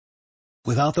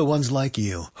Without the ones like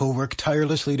you, who work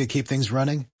tirelessly to keep things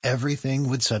running, everything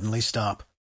would suddenly stop.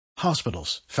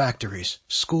 Hospitals, factories,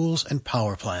 schools, and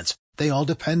power plants, they all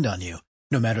depend on you.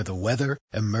 No matter the weather,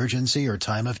 emergency, or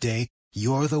time of day,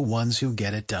 you're the ones who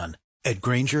get it done. At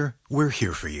Grainger, we're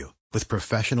here for you with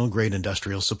professional-grade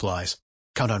industrial supplies.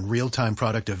 Count on real-time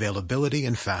product availability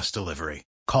and fast delivery.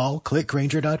 Call, click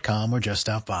Grainger.com, or just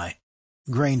stop by.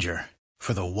 Grainger,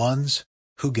 for the ones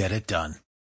who get it done.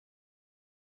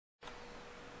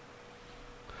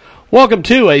 Welcome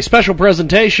to a special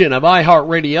presentation of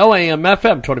iHeartRadio,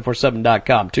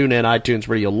 AM/FM247.com, TuneIn, iTunes,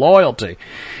 Radio Loyalty.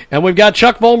 And we've got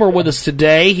Chuck Vollmer with us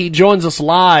today. He joins us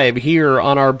live here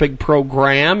on our big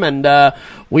program, and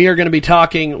we are going to be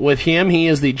talking with him. He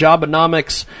is the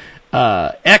Jobonamics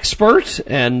expert,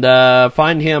 and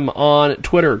find him on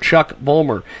Twitter, Chuck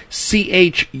Vollmer,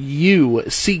 ChuckVollmer.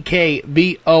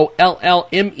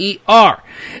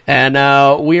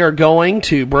 And we are going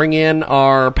to bring in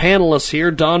our panelists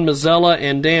here, Don Mazzella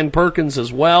and Dan Perkins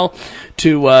as well,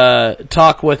 to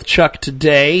talk with Chuck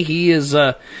today. He is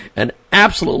an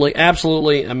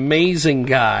absolutely amazing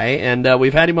guy, and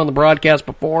we've had him on the broadcast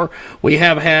before. We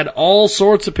have had all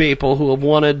sorts of people who have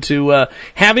wanted to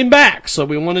have him back, so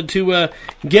we wanted to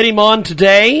get him on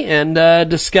today and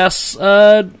discuss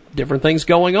different things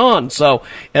going on. So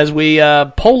as we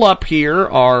pull up here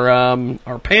our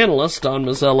panelists, Don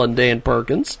Mazzella and Dan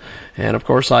Perkins, and of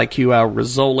course IQ Al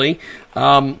Rizzoli.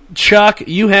 Chuck,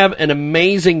 you have an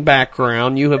amazing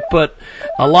background. You have put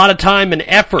a lot of time and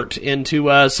effort into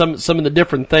some of the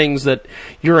different things that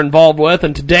you're involved with,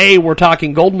 and today we're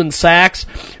talking Goldman Sachs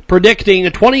predicting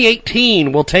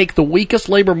 2018 will take the weakest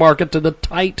labor market to the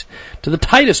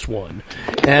tightest one.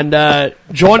 And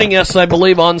joining us, I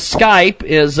believe, on Skype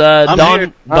is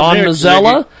Don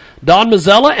Mazzella. Don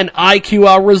Mazzella and IQ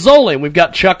Al Rizzoli. We've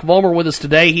got Chuck Vollmer with us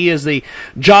today. He is the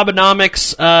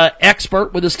Jobonamics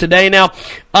expert with us today. Now,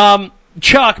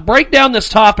 Chuck, break down this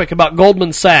topic about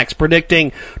Goldman Sachs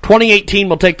predicting 2018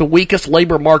 will take the weakest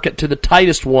labor market to the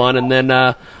tightest one, and then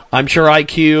I'm sure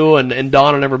IQ and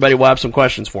Don and everybody will have some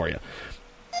questions for you.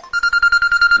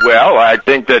 Well, I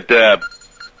think that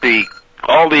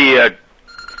all the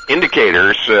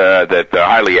indicators that the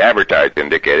highly advertised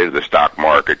indicators, the stock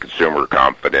market, consumer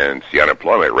confidence, the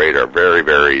unemployment rate, are very,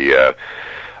 very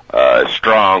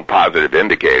strong positive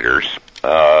indicators.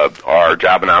 Our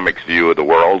Jobonamics view of the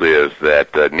world is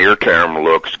that the near term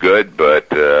looks good, but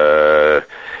the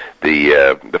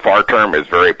far term is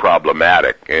very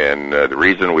problematic. And the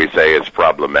reason we say it's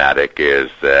problematic is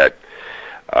that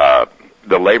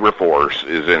the labor force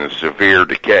is in severe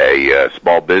decay.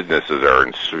 Small businesses are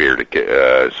in severe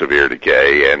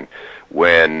decay, and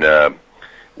when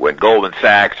Goldman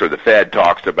Sachs or the Fed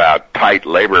talks about tight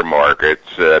labor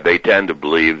markets, they tend to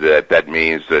believe that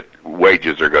means that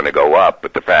wages are going to go up.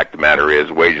 But the fact of the matter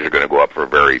is, wages are going to go up for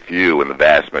very few, and the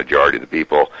vast majority of the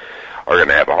people are going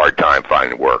to have a hard time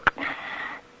finding work.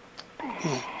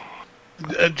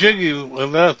 Jiggy,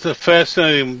 that's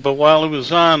fascinating. But while he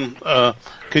was on,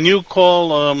 can you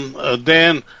call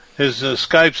Dan? His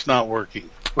Skype's not working.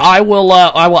 I will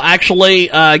actually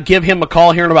give him a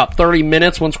call here in about 30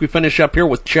 minutes once we finish up here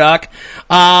with Chuck.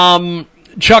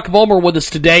 Chuck Vollmer with us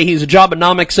today. He's a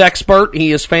Jobonamics expert.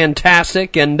 He is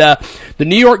fantastic. And the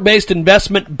New York-based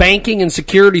investment banking and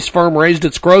securities firm raised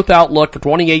its growth outlook for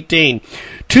 2018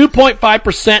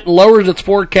 2.5% and lowered its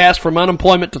forecast from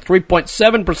unemployment to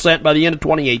 3.7% by the end of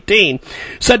 2018,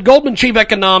 said Goldman chief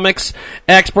economics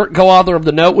expert, co-author of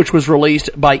the note, which was released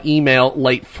by email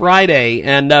late Friday.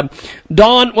 And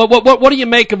Don, what do you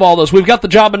make of all this? We've got the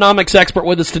Jobonamics expert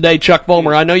with us today, Chuck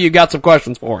Vollmer. I know you got some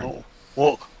questions for him.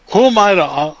 Well, who am I to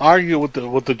argue with the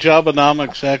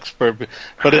Jobonamics expert?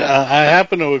 But I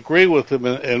happen to agree with him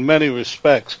in many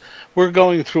respects. We're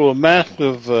going through a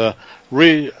massive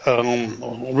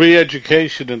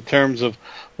re-education in terms of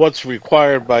what's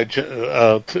required by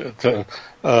to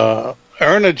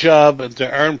earn a job and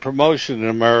to earn promotion in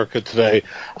America today.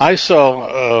 I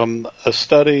saw a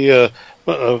study. I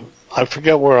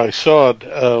forget where I saw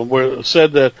it, where it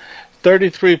said that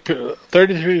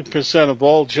 33% of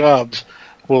all jobs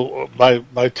will by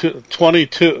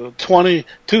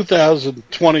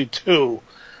 2022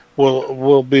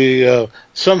 will be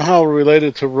somehow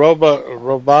related to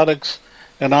robotics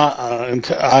and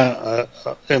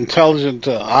intelligent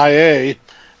IA,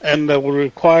 and that will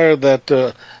require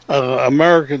that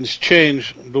Americans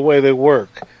change the way they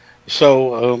work.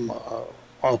 So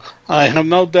I have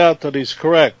no doubt that he's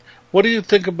correct. What do you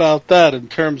think about that in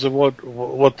terms of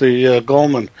what the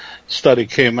Goldman study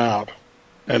came out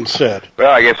and said?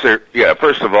 Well, I guess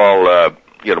first of all,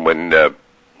 when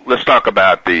let's talk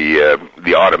about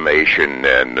the automation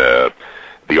and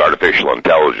the artificial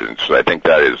intelligence. I think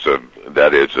that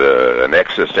is an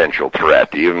existential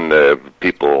threat. Even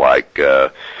people like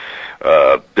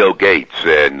Bill Gates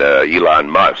and Elon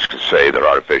Musk say that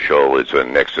artificial is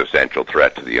an existential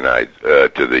threat to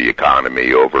the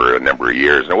economy over a number of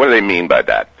years. Now, what do they mean by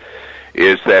that?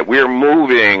 Is that we're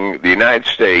moving, the United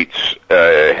States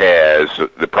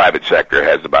the private sector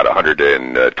has about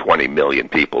 120 million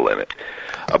people in it.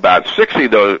 About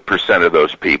 60% of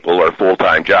those people are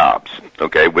full-time jobs,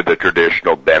 okay, with the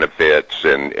traditional benefits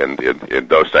and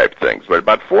those type of things. But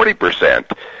about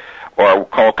 40% are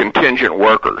called contingent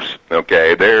workers,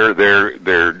 okay? They're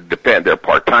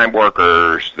part-time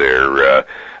workers, they're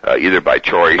either by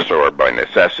choice or by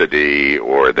necessity,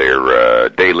 or they're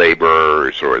day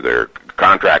laborers, or they're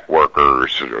contract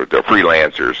workers, or they're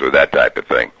freelancers, or that type of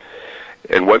thing.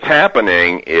 And what's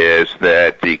happening is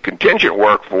that the contingent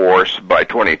workforce by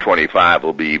 2025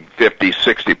 will be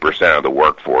 50-60% of the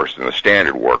workforce, and the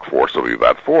standard workforce will be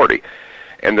about 40%.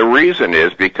 And the reason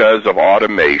is because of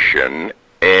automation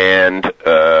and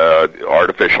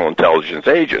artificial intelligence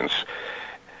agents.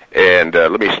 And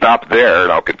let me stop there,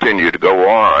 and I'll continue to go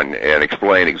on and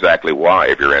explain exactly why,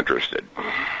 if you're interested.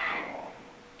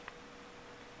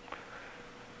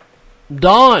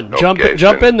 Don,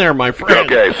 jump in there, my friend.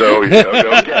 Okay, so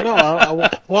okay. No,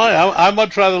 why? I'm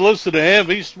much rather listen to him.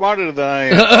 He's smarter than I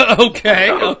am.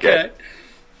 Okay.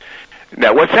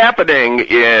 Now, what's happening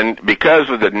because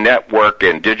of the network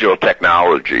and digital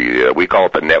technology, we call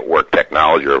it the network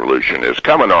technology revolution, is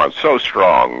coming on so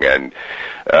strong. And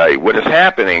what is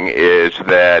happening is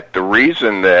that the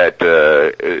reason that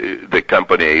the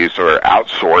companies are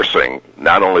outsourcing,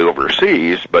 not only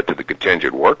overseas, but to the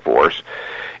contingent workforce,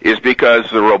 is because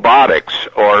the robotics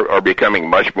are becoming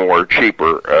much more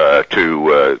cheaper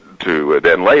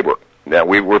than labor. Now,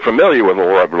 we're familiar with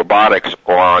robotics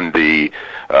on the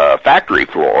factory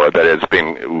floor that has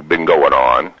been going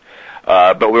on,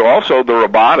 but we're also the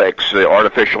robotics, the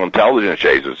artificial intelligence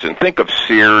agents. And think of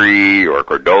Siri or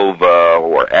Cordova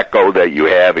or Echo that you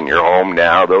have in your home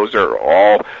now. Those are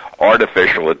all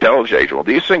artificial intelligence agents. Well,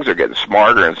 these things are getting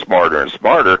smarter and smarter and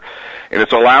smarter, and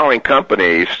it's allowing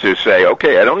companies to say,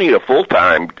 okay, I don't need a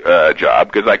full-time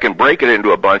job because I can break it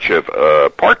into a bunch of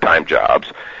part-time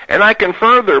jobs, and I can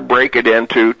further break it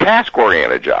into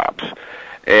task-oriented jobs.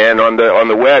 And on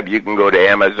the web, you can go to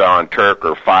Amazon, Turk,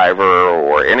 or Fiverr,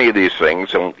 or any of these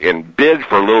things, and bid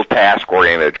for little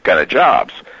task-oriented kind of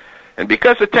jobs. And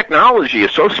because the technology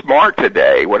is so smart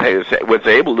today, what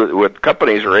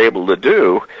companies are able to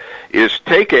do is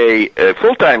take a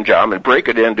full-time job and break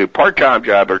it into part-time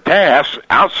job or tasks,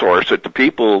 outsource it to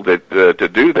people that to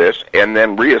do this, and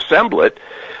then reassemble it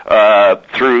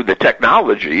through the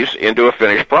technologies into a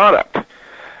finished product.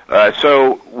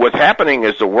 So what's happening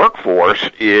is the workforce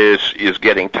is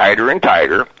getting tighter and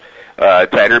tighter.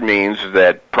 Tighter means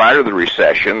that prior to the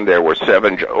recession, there were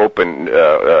seven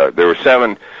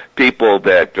people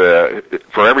that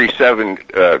for every seven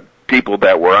people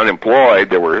that were unemployed,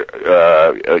 there were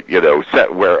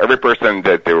where every person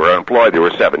that they were unemployed, there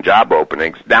were 7 job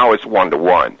openings. Now it's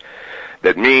 1-to-1.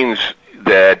 That means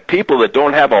that people that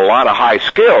don't have a lot of high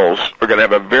skills are going to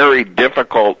have a very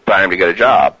difficult time to get a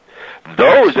job.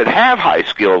 Those that have high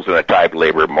skills in a tight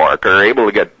labor market are able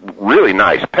to get really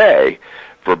nice pay.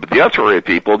 For the other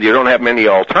people, you don't have many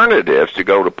alternatives to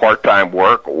go to part-time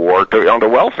work or onto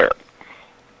welfare.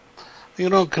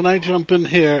 Can I jump in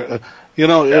here?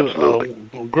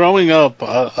 Growing up,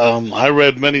 I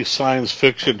read many science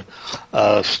fiction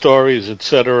stories,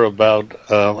 etc., about,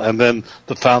 and then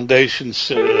the Foundation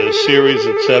series,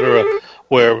 etc.,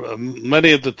 where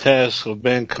many of the tasks of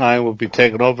mankind will be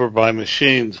taken over by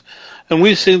machines. And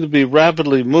we seem to be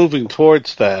rapidly moving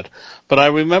towards that. But I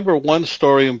remember one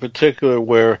story in particular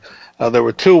where there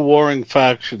were 2 warring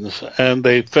factions, and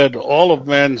they fed all of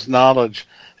man's knowledge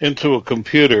into a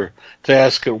computer to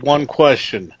ask it one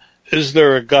question: is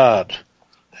there a God?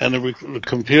 And the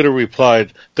computer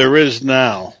replied, there is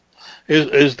now.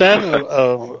 Is that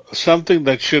something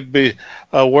that should be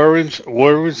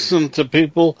worrisome to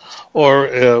people, or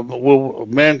will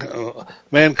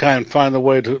mankind find a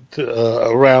way to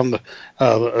around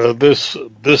this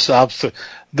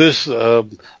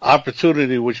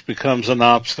opportunity, which becomes an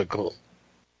obstacle?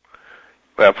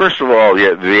 Well, first of all,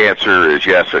 the answer is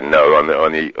yes and no.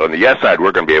 On the yes side,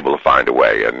 we're going to be able to find a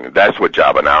way, and that's what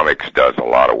Jobonomics does a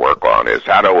lot of work on. Is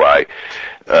how do I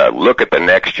look at the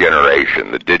next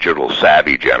generation, the digital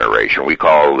savvy generation? We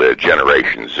call the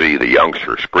Generation Z the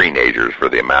youngster screenagers for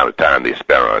the amount of time they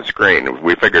spend on a screen.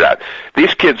 We figured out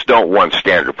these kids don't want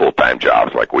standard full-time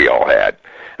jobs like we all had.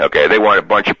 Okay, they want a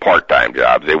bunch of part-time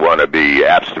jobs. They want to be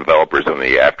apps developers in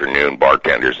the afternoon,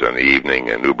 bartenders in the evening,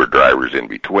 and Uber drivers in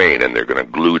between, and they're going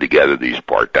to glue together these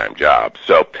part-time jobs.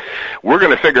 So we're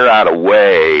going to figure out a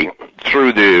way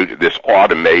through this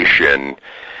automation,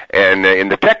 and in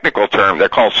the technical term, they're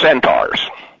called centaurs.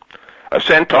 A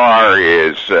centaur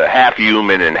is half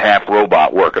human and half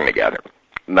robot working together.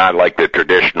 Not like the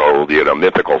traditional,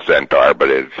 mythical centaur, but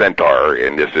a centaur,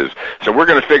 and so we're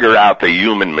going to figure out the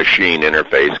human-machine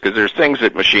interface, because there's things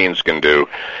that machines can do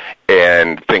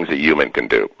and things that human can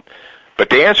do. But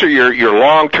to answer your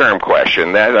long-term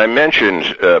question, that I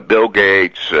mentioned Bill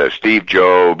Gates, Steve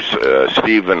Jobs,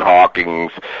 Stephen Hawking,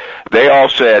 they all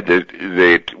said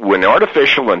that when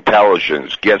artificial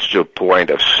intelligence gets to a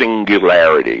point of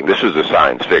singularity, this is the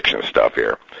science fiction stuff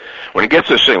here, when it gets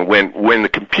this thing, when the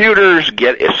computers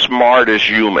get as smart as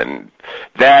human,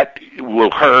 that will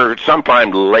occur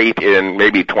sometime late in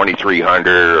maybe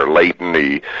 2300 or late in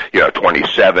the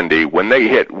 2070. When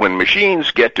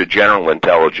machines get to general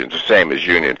intelligence, the same as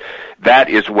human, that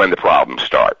is when the problems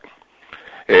start.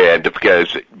 And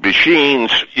because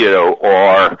machines, they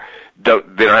don't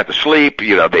have to sleep.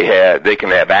 They can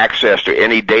have access to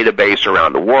any database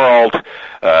around the world.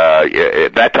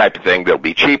 That type of thing. They'll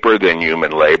be cheaper than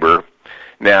human labor.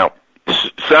 Now,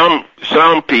 some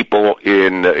people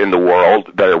in the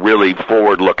world that are really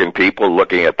forward-looking people,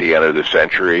 looking at the end of the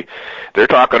century, they're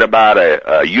talking about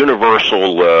a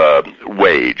universal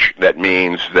wage. That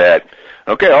means that,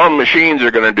 okay, all machines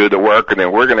are going to do the work, and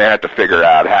then we're going to have to figure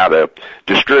out how to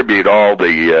distribute all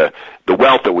the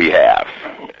wealth that we have.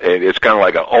 It's kind of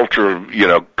like an ultra,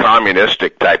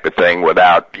 communistic type of thing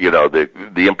without,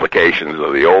 the implications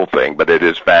of the old thing. But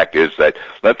fact is that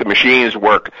let the machines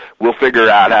work. We'll figure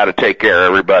out how to take care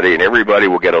of everybody, and everybody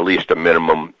will get at least a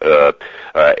minimum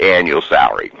annual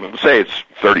salary. Say it's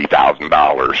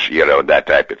 $30,000, that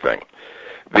type of thing.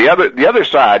 The other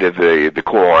side of the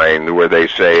coin, where they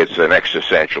say it's an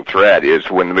existential threat, is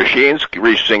when the machines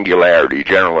reach singularity,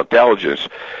 general intelligence,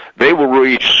 they will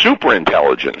reach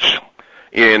superintelligence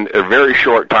in a very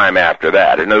short time after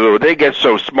that. In other words, they get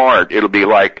so smart, it'll be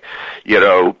like,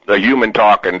 a human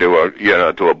talking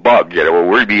to a bug.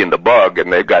 We're being the bug,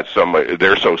 and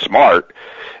they're so smart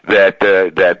that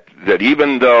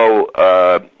even though,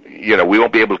 we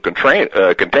won't be able to contain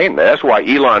them. That's why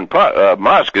Elon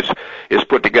Musk is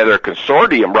put together a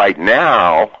consortium right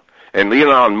now. And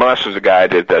Elon Musk is a guy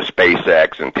that does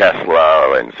SpaceX and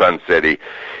Tesla and Sun City.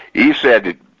 He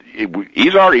said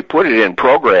he's already put it in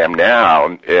program now,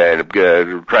 and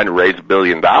trying to raise $1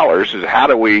 billion. Is how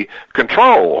do we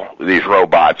control these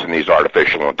robots and these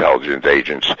artificial intelligence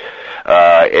agents,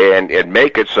 and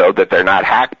make it so that they're not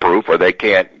hack-proof or they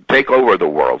can't take over the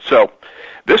world. So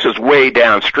this is way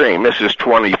downstream. This is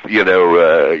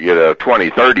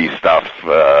 2030 stuff.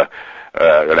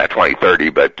 Not 2030,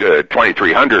 but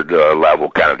 2300 level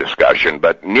kind of discussion.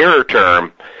 But nearer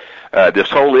term, this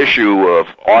whole issue of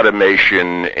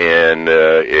automation and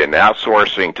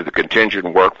outsourcing to the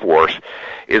contingent workforce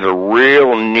is a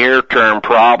real near-term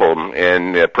problem.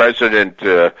 And President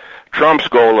Trump's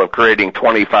goal of creating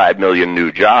 25 million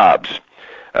new jobs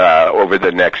over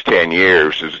the next 10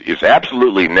 years is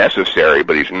absolutely necessary,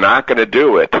 but he's not going to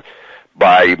do it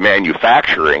by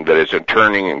manufacturing that is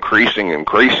turning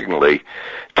increasingly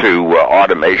to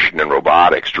automation and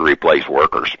robotics to replace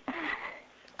workers.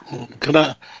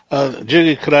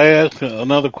 Jiggy, could I ask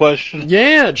another question?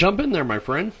 Yeah, jump in there, my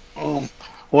friend.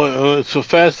 Well, it's a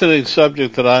fascinating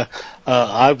subject that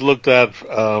I've looked at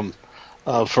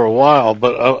for a while,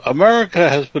 but America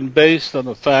has been based on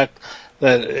the fact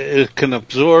that it can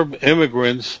absorb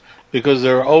immigrants because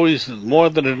there are always more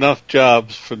than enough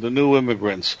jobs for the new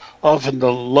immigrants, often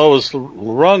the lowest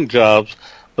rung jobs,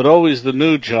 but always the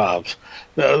new jobs.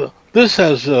 This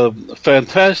has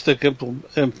fantastic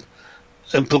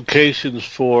implications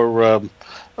for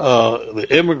the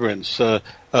immigrants.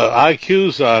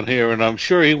 IQ's on here, and I'm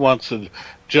sure he wants to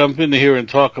jump in here and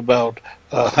talk about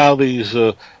how these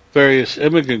various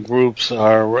immigrant groups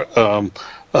are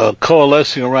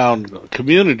coalescing around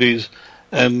communities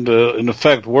and, in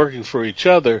effect, working for each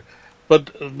other.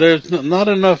 But there's not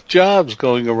enough jobs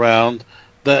going around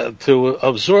to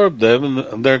absorb them,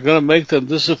 and they're going to make them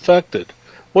disaffected.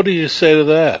 What do you say to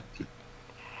that?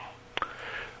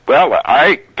 Well,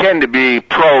 I tend to be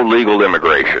pro-legal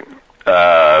immigration,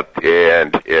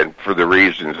 and for the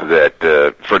reasons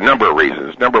that, for a number of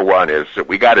reasons. Number one is that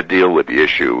we got to deal with the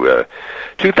issue.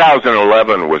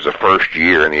 2011 was the first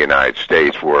year in the United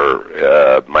States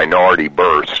where minority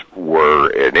births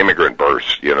and immigrant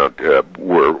births,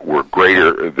 were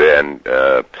greater than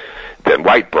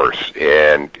white births,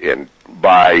 and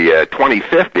by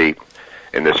 2050.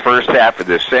 in this first half of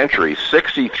this century,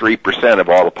 63% of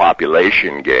all the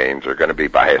population gains are going to be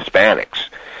by Hispanics.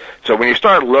 So when you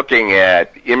start looking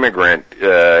at immigrant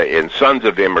and sons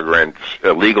of immigrants,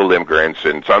 legal immigrants,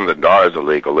 and sons and daughters of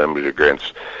legal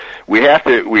immigrants, we have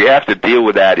to deal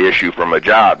with that issue from a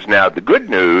jobs. Now, the good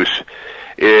news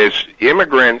is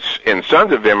immigrants and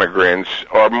sons of immigrants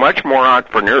are much more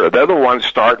entrepreneurial. They're the ones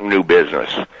starting new business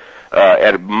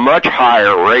at a much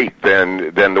higher rate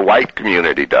than the white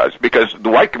community does, because the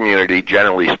white community,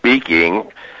 generally speaking,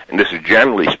 and this is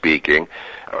generally speaking,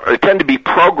 tend to be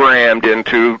programmed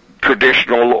into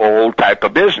traditional old type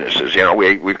of businesses. You know,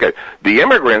 we've got the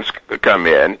immigrants come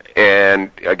in,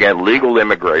 and again, legal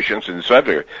immigrations and such.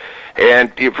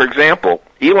 And for example,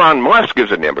 Elon Musk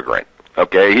is an immigrant.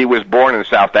 Okay, he was born in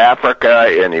South Africa,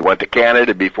 and he went to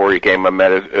Canada before he became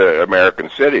American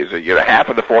citizen. You know, half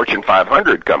of the Fortune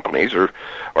 500 companies are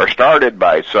started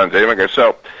by sons of immigrants.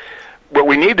 So what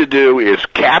we need to do is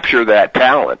capture that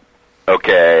talent.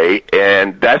 Okay,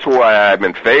 and that's why I'm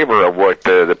in favor of what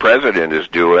the president is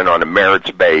doing on a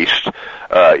merits-based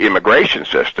immigration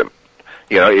system.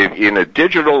 You know, in a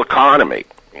digital economy,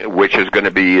 which is going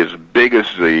to be as big as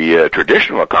the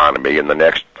traditional economy in the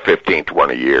next 15,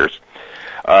 20 years,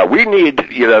 we need,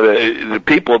 you know, the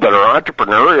people that are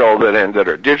entrepreneurial, that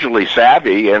are digitally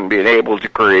savvy and being able to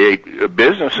create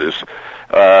businesses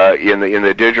in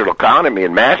the digital economy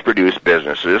and mass-produce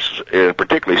businesses,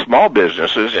 particularly small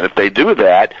businesses. And if they do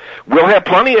that, we'll have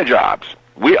plenty of jobs.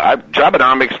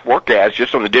 Jobonmics forecasts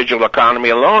just on the digital economy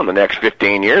alone, the next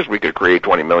 15 years, we could create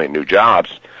 20 million new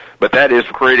jobs. But that is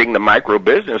creating the micro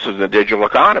businesses in the digital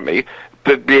economy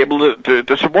to be able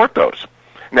to support those.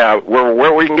 Now,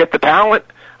 where we can get the talent,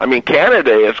 I mean,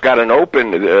 Canada has got an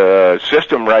open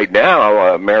system right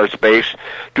now, merits-based.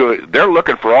 They're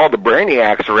looking for all the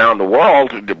brainiacs around the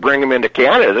world to bring them into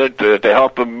Canada to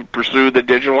help them pursue the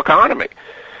digital economy.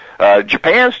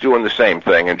 Japan's doing the same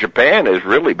thing, and Japan has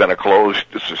really been a closed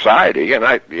society. And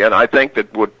I think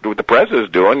that what the president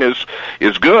is doing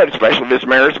is good, especially if it's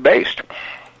merits-based.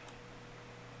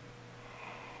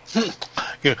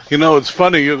 You know, it's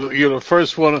funny. You're the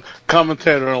first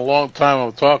commentator in a long time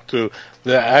I've talked to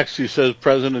that actually says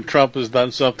President Trump has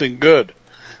done something good.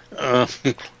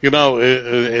 You know,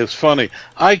 it's funny.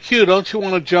 IQ, don't you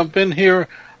want to jump in here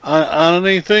on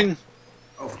anything?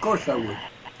 Of course I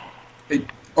would.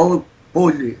 All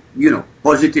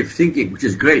positive thinking, which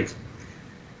is great.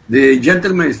 The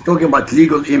gentleman is talking about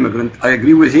legal immigrant. I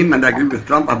agree with him, and I agree with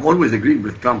Trump. I've always agreed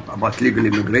with Trump about legal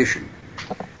immigration.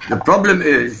 The problem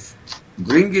is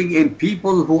bringing in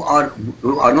people who are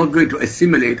not going to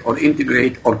assimilate or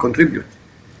integrate or contribute.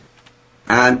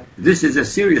 And this is a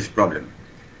serious problem.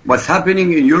 What's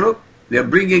happening in Europe, they're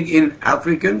bringing in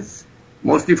Africans,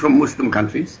 mostly from Muslim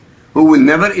countries, who will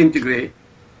never integrate,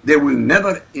 they will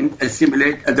never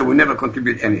assimilate, and they will never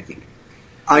contribute anything.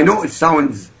 I know it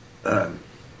sounds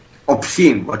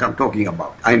obscene, what I'm talking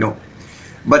about, I know.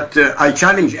 But I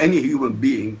challenge any human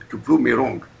being to prove me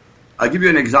wrong. I'll give you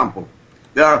an example.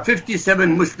 There are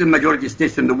 57 Muslim majority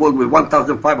states in the world with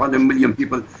 1,500 million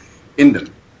people in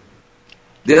them.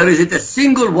 There isn't a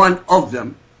single one of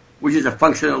them which is a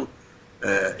functional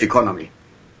economy.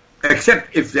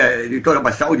 Except if you talk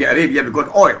about Saudi Arabia, we've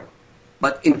got oil.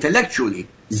 But intellectually,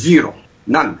 zero.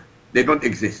 None. They don't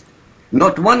exist.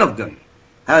 Not one of them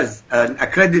has an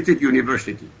accredited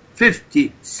university.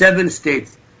 57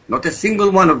 states, not a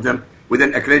single one of them with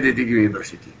an accredited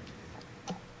university.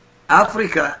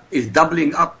 Africa is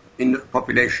doubling up in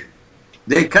population.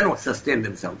 They cannot sustain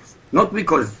themselves. Not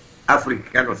because Africa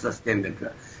cannot sustain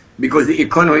themselves, because the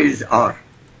economies are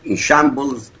in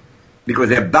shambles, because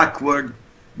they're backward,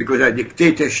 because they're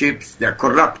dictatorships, they're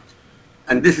corrupt.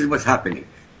 And this is what's happening.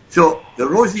 So the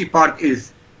rosy part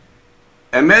is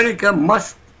America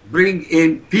must bring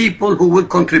in people who will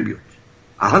contribute.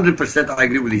 100% I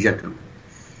agree with the gentleman.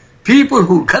 People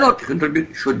who cannot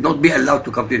contribute should not be allowed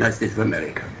to come to the United States of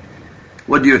America.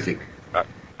 What do you think?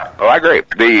 I agree.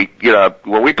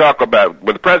 When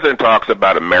the president talks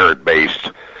about a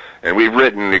merit-based, and we've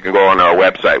written, you can go on our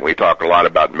website, we talk a lot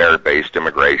about merit-based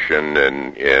immigration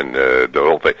and the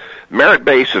whole thing.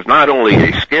 Merit-based is not only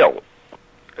a skill,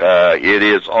 it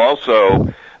is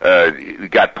also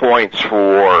got points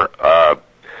for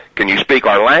can you speak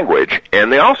our language,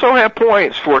 and they also have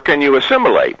points for can you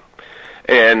assimilate.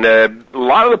 And a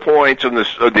lot of the points on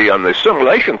the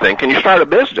assimilation thing, can you start a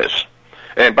business?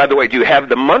 And by the way, do you have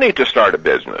the money to start a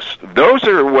business? Those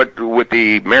are what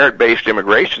the merit-based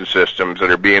immigration systems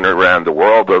that are being around the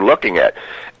world are looking at.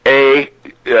 A,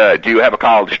 do you have a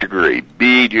college degree?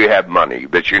 B, do you have money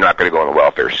that you're not going to go on the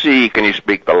welfare? C, can you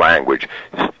speak the language?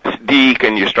 D,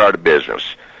 can you start a business?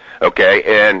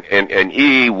 Okay, and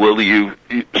E, will you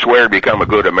swear to become a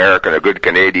good American, a good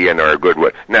Canadian, or a good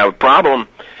what? Now, the problem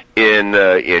in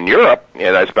Europe,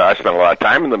 and I spent a lot of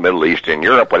time in the Middle East. In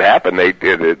Europe, what happened?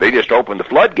 They just opened the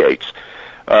floodgates.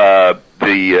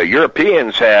 The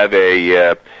Europeans have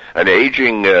an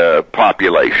aging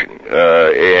population,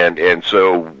 and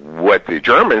so what the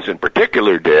Germans in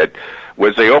particular did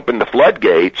was they opened the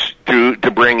floodgates to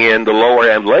bring in the lower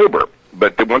end labor.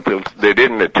 But they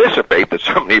didn't anticipate that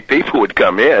so many people would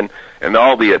come in and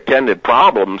all the attendant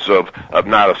problems of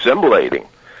not assimilating.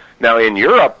 Now, in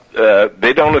Europe,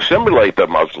 they don't assimilate the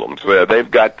Muslims.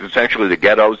 They've got essentially the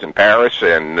ghettos in Paris,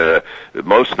 and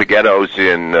most of the ghettos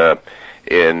in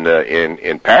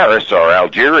Paris are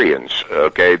Algerians.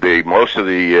 Okay, most of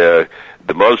the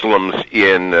Muslims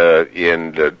in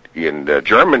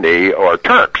Germany are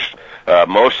Turks.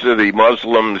 Most of the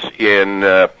Muslims in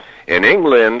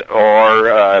England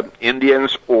are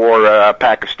Indians or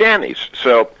Pakistanis.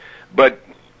 So, but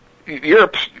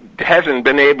Europe hasn't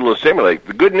been able to assimilate.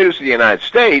 The good news in the United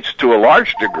States, to a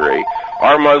large degree,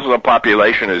 our Muslim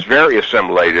population is very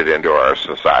assimilated into our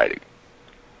society.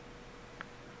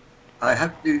 I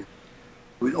have to,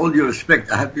 with all due respect,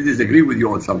 I have to disagree with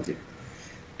you on something.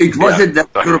 It wasn't the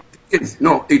Europeans.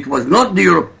 No, it was not the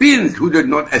Europeans who did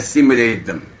not assimilate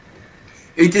them.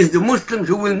 It is the Muslims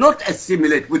who will not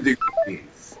assimilate with the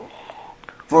Europeans.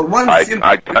 For one simple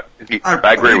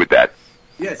I agree with that.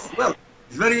 Yes, well,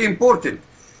 it's very important.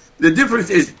 The difference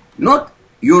is not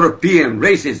European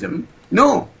racism.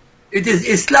 No, it is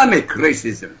Islamic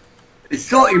racism. It's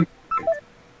so important.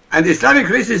 And Islamic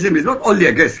racism is not only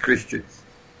against Christians.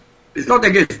 It's not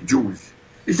against Jews.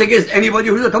 It's against anybody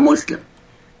who's not a Muslim.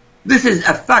 This is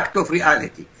a fact of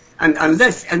reality. And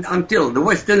unless and until the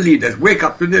Western leaders wake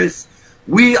up to this,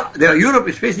 Europe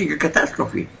is facing a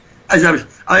catastrophe.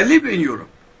 I live in Europe.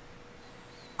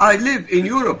 I live in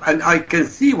Europe, and I can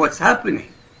see what's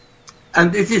happening.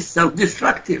 And it is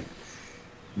self-destructive.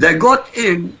 They got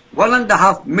in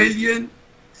 1.5 million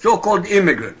so-called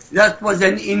immigrants. That was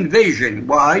an invasion.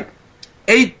 Why?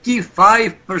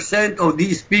 85% of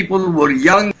these people were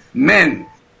young men,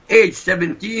 aged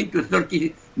 17 to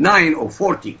 39 or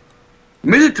 40.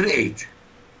 Military age.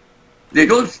 They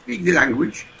don't speak the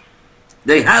language.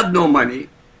 They have no money.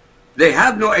 They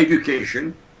have no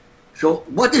education. So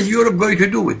what is Europe going to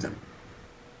do with them?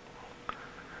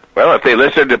 Well, if they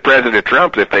listened to President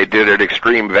Trump, if they did an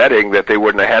extreme vetting, that they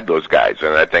wouldn't have had those guys.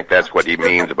 And I think that's what he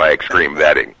means by extreme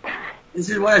vetting. This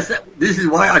is why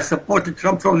I supported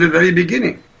Trump from the very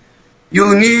beginning.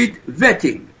 You need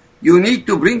vetting. You need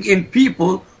to bring in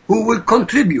people who will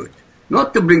contribute,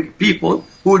 not to bring people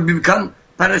who will become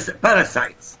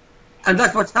parasites. And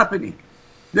that's what's happening.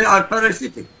 They are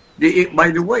parasitic.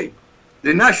 By the way,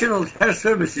 the national health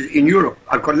services in Europe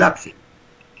are collapsing.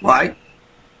 Why?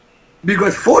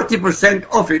 Because 40%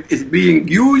 of it is being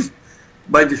used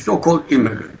by the so-called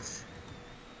immigrants.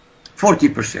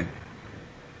 40%.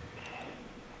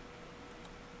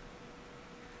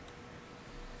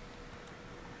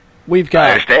 We've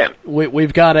got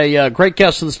a great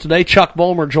guest with us today. Chuck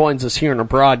Vollmer joins us here in our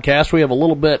broadcast. We have a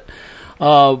little bit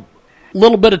of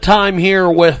time here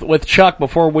with Chuck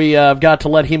before we got to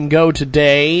let him go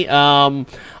today.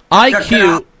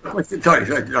 IQ. Sorry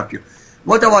to interrupt you.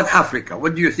 What about Africa?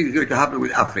 What do you think is going to happen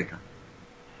with Africa?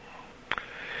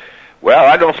 Well,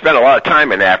 I don't spend a lot of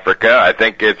time in Africa. I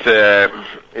think it's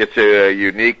a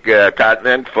unique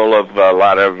continent full of a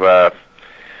lot of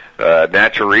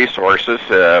natural resources.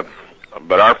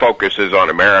 But our focus is on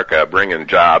America, bringing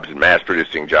jobs and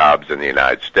mass-producing jobs in the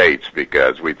United States,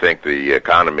 because we think the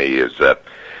economy is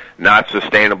not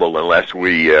sustainable unless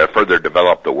we further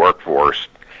develop the workforce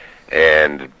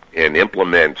and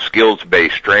implement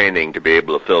skills-based training to be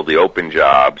able to fill the open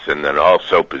jobs, and then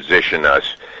also position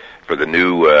us for the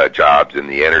new jobs in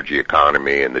the energy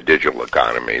economy and the digital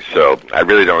economy. So I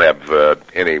really don't have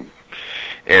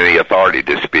any authority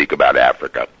to speak about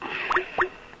Africa.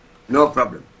 No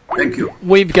problem. Thank you.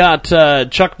 We've got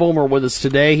Chuck Vollmer with us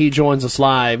today. He joins us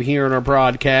live here in our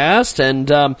broadcast.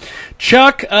 And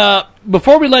Chuck,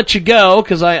 before we let you go,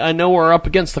 because I know we're up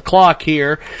against the clock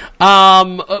here,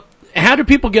 how do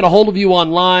people get a hold of you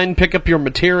online, pick up your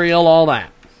material, all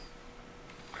that?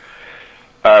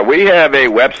 We have a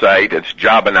website. It's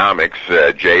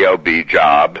Jobonmics, J-O-B,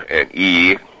 job, and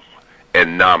E,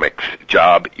 and nomics,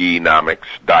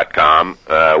 jobenomics.com.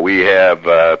 We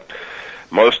have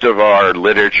most of our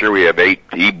literature. We have 8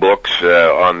 e-books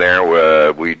on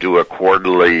there. We do a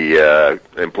quarterly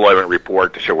employment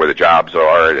report to show where the jobs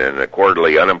are, and a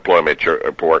quarterly unemployment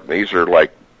report. And these are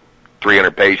like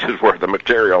 300 pages worth of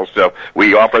material. So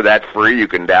we offer that free. You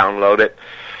can download it.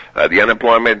 The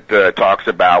unemployment talks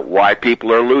about why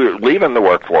people are leaving the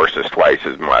workforce twice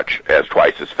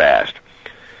as fast.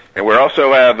 And we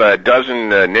also have a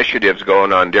dozen initiatives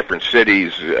going on in different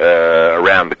cities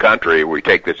around the country. We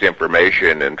take this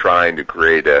information and trying to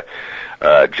create a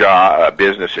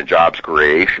business and jobs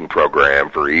creation program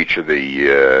for each of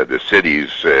the cities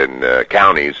and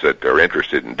counties that are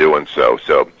interested in doing so.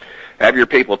 So have your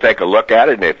people take a look at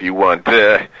it, and if you want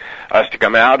us to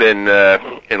come out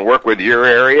and work with your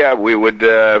area, we'd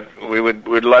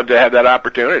love to have that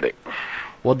opportunity.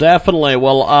 Well, definitely.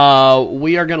 Well,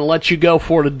 we are going to let you go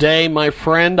for today, my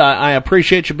friend. I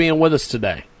appreciate you being with us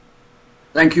today.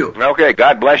 Thank you. Okay,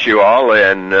 God bless you all,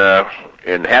 and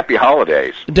happy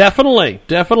holidays. Definitely.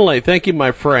 Thank you,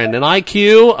 my friend. And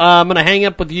IQ, I'm going to hang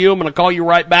up with you. I'm going to call you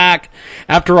right back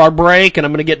after our break, and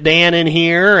I'm going to get Dan in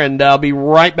here, and I'll be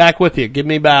right back with you. Give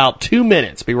me about 2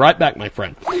 minutes. Be right back, my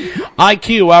friend.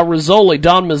 IQ, Al Rizzoli,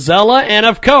 Don Mazzella, and,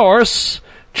 of course,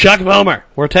 Chuck Vollmer.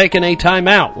 We're taking a time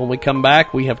out. When we come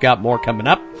back, we have got more coming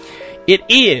up. It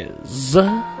is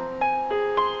the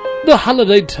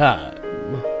holiday time.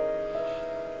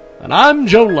 And I'm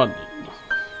Joe London.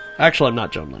 Actually, I'm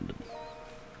not Joe London.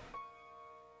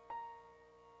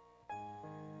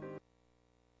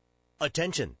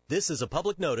 Attention, this is a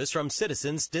public notice from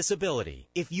Citizens Disability.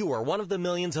 If you are one of the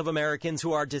millions of Americans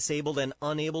who are disabled and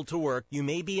unable to work, you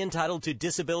may be entitled to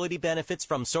disability benefits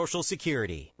from Social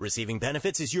Security. Receiving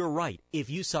benefits is your right if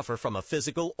you suffer from a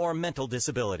physical or mental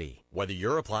disability. Whether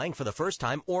you're applying for the first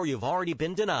time or you've already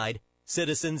been denied,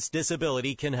 Citizens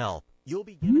Disability can help. You'll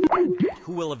be given an advocate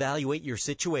who will evaluate your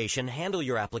situation, handle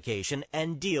your application,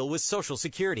 and deal with Social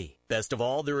Security. Best of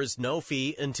all, there is no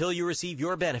fee until you receive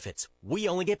your benefits. We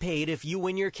only get paid if you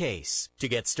win your case. To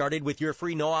get started with your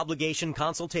free no-obligation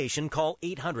consultation, call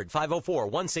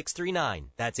 800-504-1639.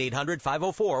 That's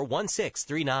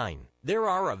 800-504-1639. There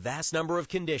are a vast number of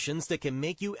conditions that can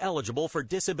make you eligible for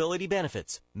disability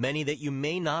benefits, many that you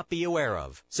may not be aware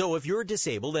of. So if you're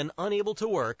disabled and unable to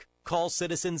work, call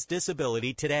Citizens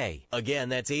Disability today. Again,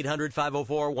 that's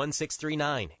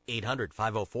 800-504-1639.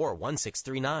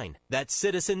 800-504-1639. That's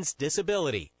Citizens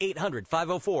Disability.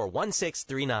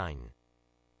 800-504-1639.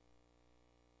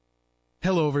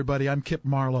 Hello, everybody. I'm Kip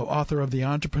Marlowe, author of The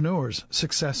Entrepreneurs,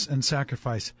 Success and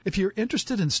Sacrifice. If you're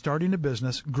interested in starting a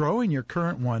business, growing your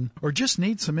current one, or just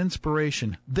need some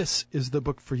inspiration, this is the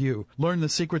book for you. Learn the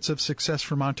secrets of success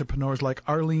from entrepreneurs like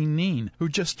Arlene Neen, who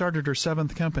just started her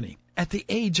 7th company at the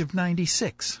age of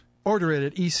 96. Order it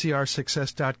at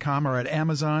ecrsuccess.com or at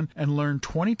Amazon and learn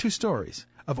 22 stories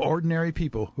of ordinary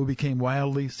people who became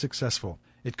wildly successful.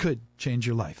 It could change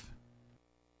your life.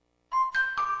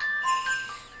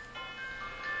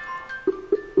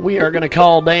 We are going to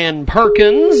call Dan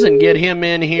Perkins and get him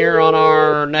in here on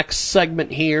our next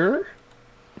segment here.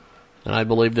 And I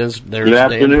believe there's Dan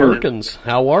Perkins.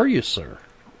 How are you, sir?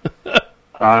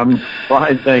 I'm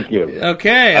fine, thank you.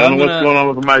 Okay. I don't know what's going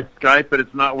on with my Skype, but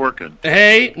it's not working.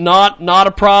 Hey, not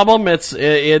a problem. It's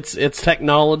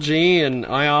technology, and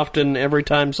I often, every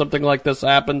time something like this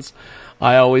happens,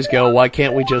 I always go, why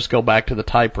can't we just go back to the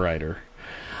typewriter?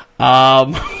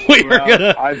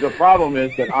 The problem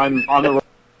is that I'm on the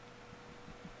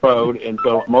road, and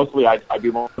so mostly I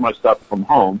do most of my stuff from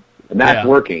home, and that's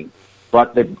working.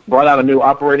 But they brought out a new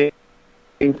operating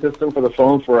system for the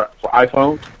phone for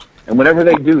iPhone, and whenever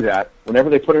they do that,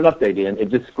 whenever they put an update in, it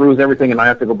just screws everything, and I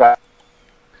have to go back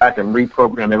and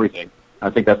reprogram everything. I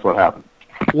think that's what happened.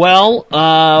 Well,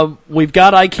 we've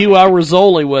got IQ Al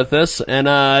Rizzoli with us, and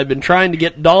I've been trying to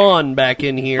get Dawn back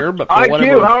in here, but for IQ,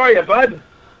 whatever... how are you, bud?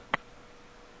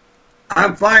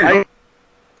 I'm fine. How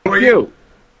are you?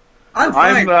 I'm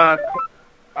fine.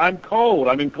 I'm cold.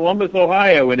 I'm in Columbus,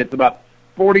 Ohio, and it's about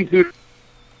 42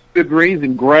 degrees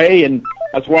and gray, and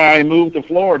that's why I moved to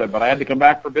Florida, but I had to come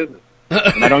back for business.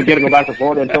 And I don't get to go back to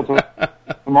Florida until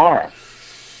tomorrow.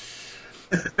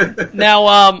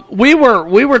 Now, we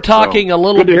were talking a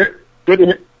little... Good to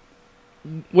hear.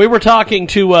 We were talking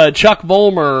to Chuck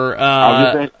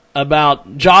Vollmer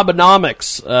about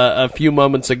Jobonamics a few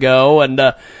moments ago,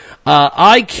 and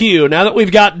IQ, now that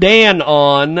we've got Dan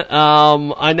on,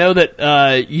 I know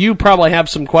that you probably have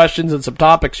some questions and some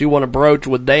topics you want to broach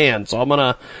with Dan, so I'm going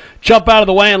to jump out of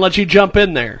the way and let you jump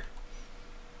in there.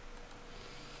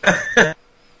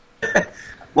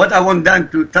 What I want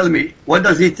Dan to tell me, what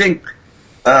does he think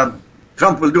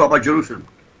Trump will do about Jerusalem?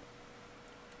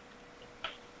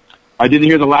 I didn't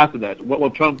hear the last of that. What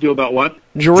will Trump do about what?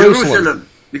 Jerusalem.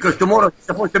 Because tomorrow he's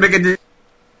supposed to make a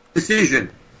decision.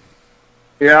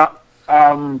 Yeah.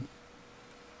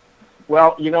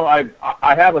 Well,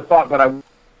 I have a thought, but I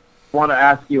want to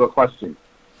ask you a question.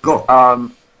 Go.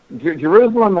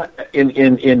 Jerusalem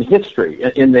in history,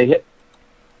 as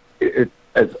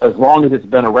long as it's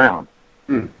been around,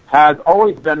 has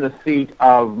always been the seat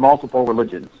of multiple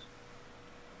religions.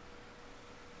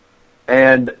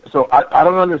 And so I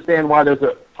don't understand why there's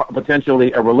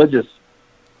potentially a religious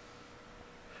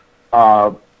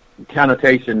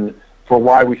connotation for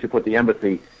why we should put the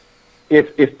embassy.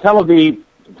 If Tel Aviv,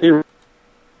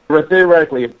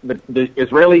 theoretically, if the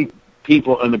Israeli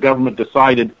people and the government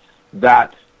decided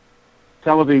that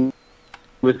Tel Aviv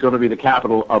was going to be the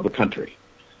capital of the country,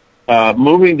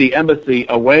 moving the embassy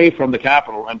away from the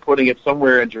capital and putting it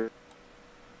somewhere in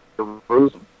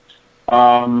Jerusalem,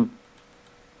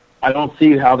 I don't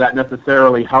see how that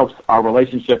necessarily helps our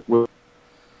relationship with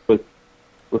the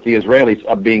Israelis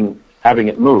of having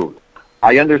it moved.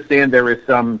 I understand there is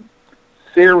some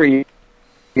serious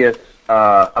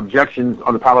objections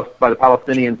by the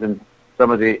Palestinians and some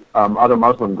of the other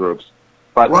Muslim groups.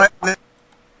 But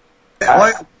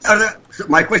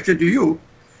my question to you,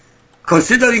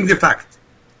 considering the fact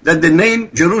that the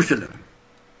name Jerusalem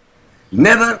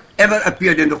never ever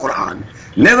appeared in the Quran,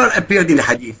 never appeared in the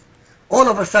Hadith, all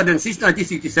of a sudden since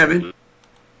 1967,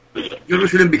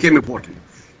 Jerusalem became important.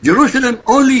 Jerusalem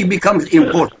only becomes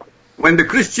important when the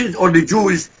Christians or the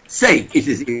Jews say it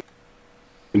is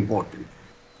important.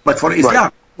 But for Islam,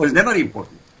 it was never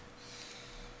important.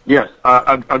 Yes,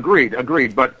 agreed.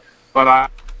 But I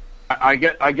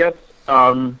guess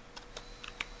I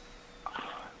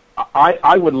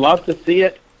would love to see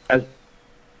it as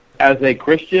a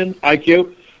Christian,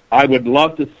 IQ. I would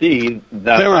love to see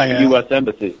the U.S.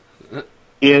 embassy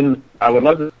I would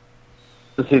love to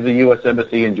see the U.S.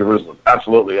 embassy in Jerusalem.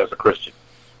 Absolutely, as a Christian,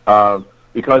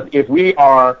 because if we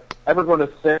are ever going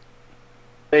to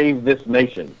save this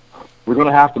nation, we're going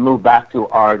to have to move back to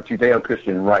our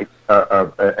Judeo-Christian rights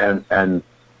and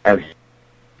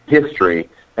history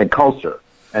and culture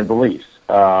and beliefs.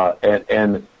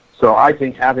 And so I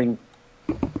think having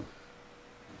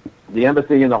the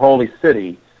embassy in the Holy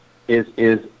City is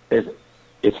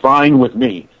fine with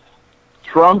me.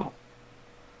 Trump,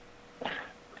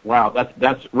 wow,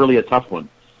 that's really a tough one.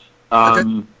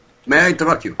 May I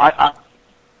interrupt you?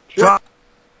 Sure.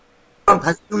 Trump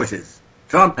has two choices.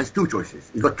 Trump has two choices.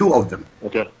 He's got two of them.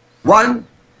 Okay. One,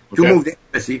 to move the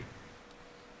embassy,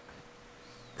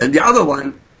 and the other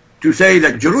one, to say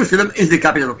that Jerusalem is the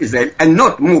capital of Israel and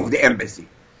not move the embassy.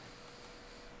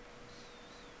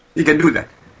 He can do that.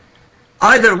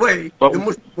 Either way, the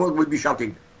Muslim world will be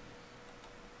shouting.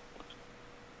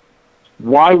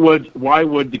 Why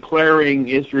would declaring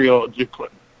Israel?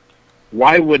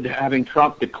 Why would having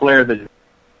Trump declare that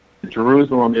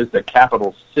Jerusalem is the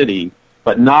capital city,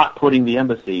 but not putting the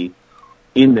embassy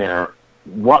in there?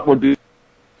 What would be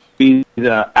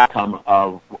the outcome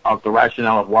of the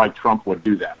rationale of why Trump would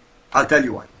do that? I'll tell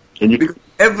you why. Because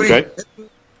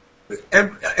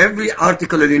every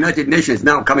article of the United Nations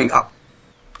now coming up,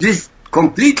 this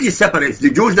completely separates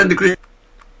the Jews and the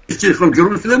Christians from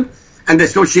Jerusalem and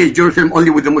associates Jerusalem only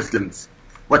with the Muslims.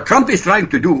 What Trump is trying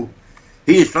to do,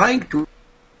 he is trying to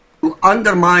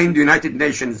undermine the United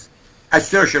Nations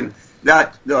assertion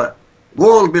that the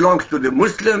world belongs to the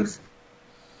Muslims,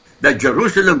 that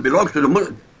Jerusalem belongs to the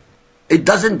Muslims. It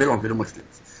doesn't belong to the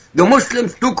Muslims. The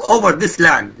Muslims took over this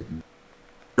land,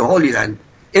 the Holy Land,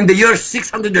 in the year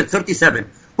 637.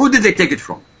 Who did they take it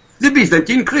from? The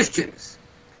Byzantine Christians.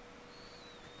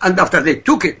 And after they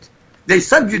took it, they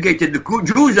subjugated the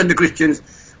Jews and the Christians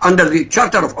under the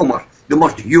Charter of Omar, the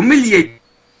most humiliating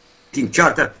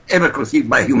charter ever conceived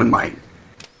by a human mind.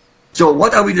 So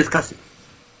what are we discussing?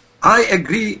 I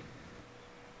agree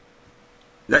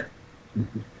that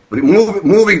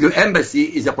moving the embassy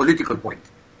is a political point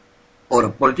or a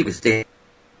political statement.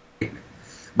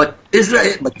 But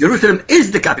Jerusalem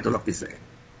is the capital of Israel.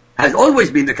 Has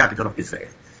always been the capital of Israel.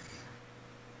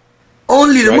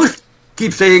 Only the Muslims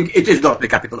keep saying it is not the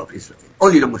capital of Israel.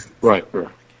 Only the Muslims. Right.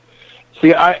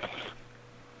 See, I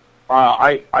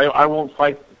won't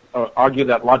argue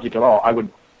that logic at all.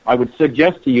 I would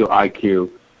suggest to you,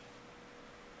 IQ,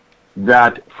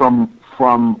 that from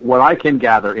what I can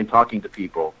gather in talking to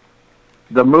people,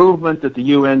 the movement that the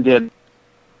UN did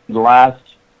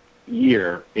last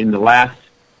year, in the last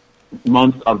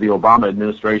month of the Obama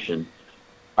administration,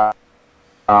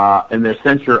 and their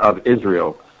censure of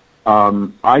Israel,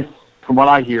 from what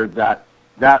I hear, that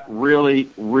really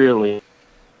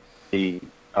kicked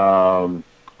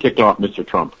off Mr.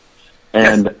 Trump.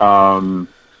 And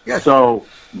so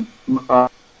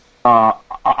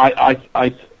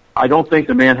I don't think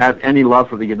the man has any love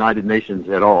for the United Nations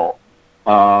at all.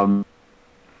 I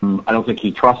don't think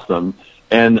he trusts them.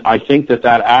 And I think that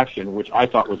action, which I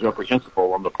thought was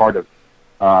reprehensible on the part of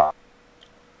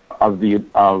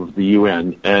the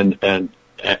UN, and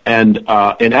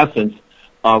in essence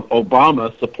of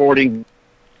Obama supporting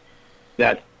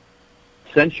that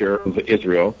censure of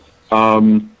Israel.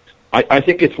 I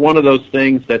think it's one of those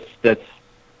things that's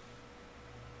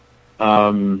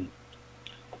a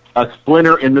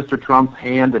splinter in Mr. Trump's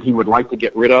hand that he would like to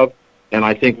get rid of, and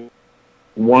I think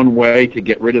one way to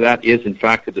get rid of that is, in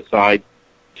fact, to decide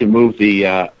to move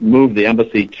the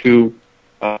embassy to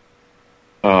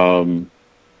the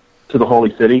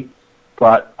Holy City.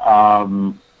 But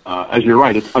as you're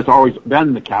right, it's always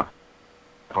been the capital.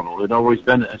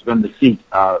 It's been the seat,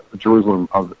 Jerusalem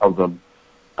of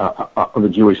the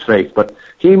Jewish faith. But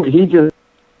he just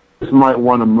might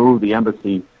want to move the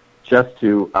embassy just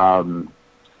to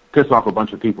piss off a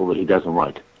bunch of people that he doesn't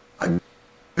like.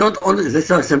 Not only that's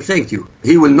what I'm saying to you.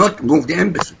 He will not move the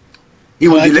embassy. He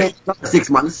will delay 6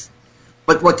 months.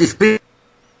 But what is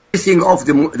pissing off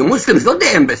the Muslims, not the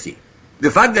embassy. The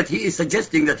fact that he is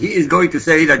suggesting that he is going to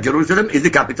say that Jerusalem is the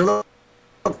capital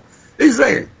of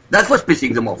Israel. That's what's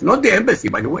pissing them off, not the embassy,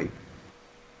 by the way.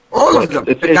 All of them.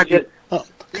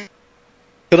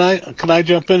 Can I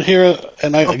jump in here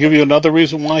and I give you another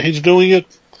reason why he's doing it?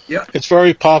 Yeah. It's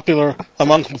very popular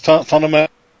among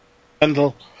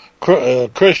fundamental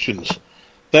Christians.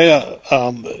 They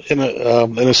in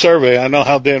a survey. I know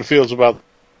how Dan feels about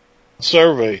the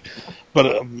survey,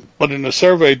 but in a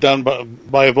survey done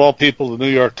by of all people, the New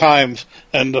York Times,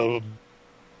 and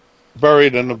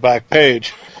buried in the back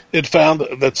page, it found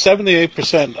that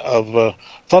 78% of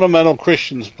fundamental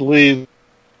Christians believe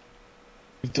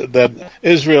that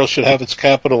Israel should have its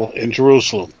capital in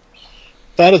Jerusalem.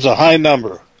 That is a high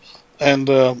number. And,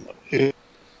 what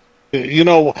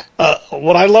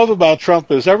I love about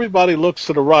Trump is everybody looks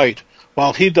to the right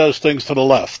while he does things to the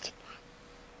left.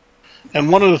 And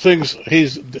one of the things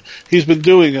he's been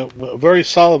doing very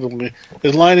solidly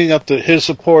is lining up his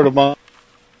support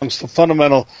amongst the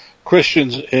fundamental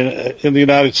Christians in the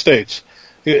United States.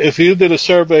 If you did a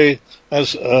survey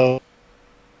as the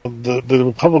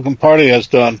Republican Party has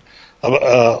done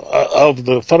of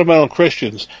the fundamental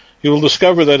Christians, you will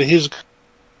discover that he's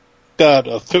got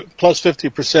a plus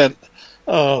 50%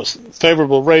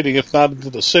 favorable rating, if not into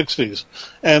the 60s,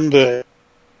 and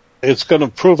it's going to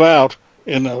prove out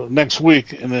in next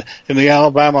week in the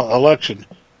Alabama election,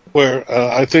 where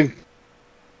I think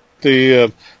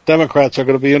the Democrats are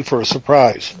going to be in for a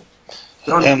surprise.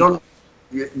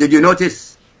 Did you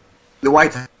notice the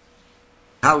White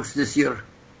House this year,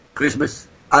 Christmas?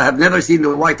 I have never seen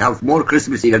the White House more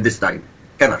Christmassy at this time,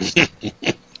 ever.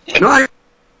 No, I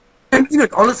mean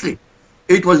it, honestly.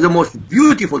 It was the most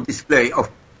beautiful display of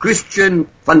Christian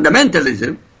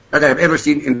fundamentalism that I have ever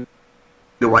seen in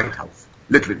the White House,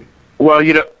 literally. Well,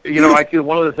 IQ,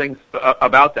 one of the things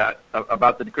about that,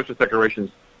 about the Christmas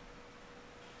decorations,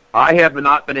 I have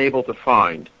not been able to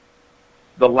find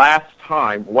the last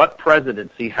time what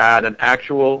presidency had an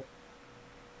actual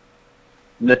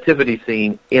nativity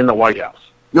scene in the White House.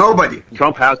 Nobody.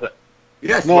 Trump has it.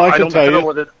 Yes. No, I can tell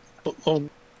you.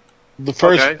 The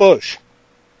first Bush.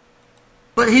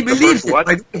 But he believes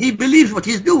it. He believes what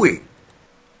he's doing.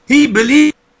 He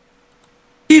believes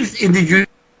in the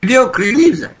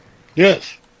Judeo-Christian.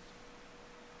 Yes.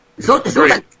 It's not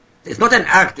an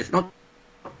act. It's not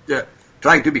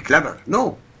trying to be clever.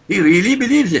 No. He really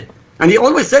believes it. And he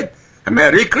always said,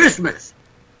 Merry Christmas.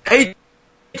 8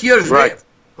 years later.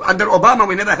 Under Obama,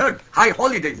 we never heard high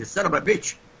holidays, you son of a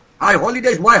bitch. High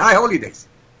holidays? Why high holidays?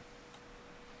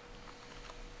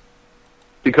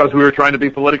 Because we were trying to be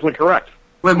politically correct.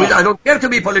 Well, I don't care to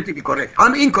be politically correct.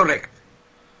 I'm incorrect.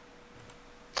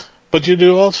 But you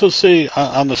do also see,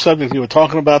 on the subject you were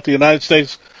talking about, the United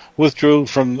States withdrew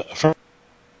from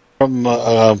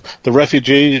the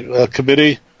refugee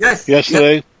committee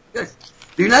yesterday. Yes.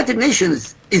 The United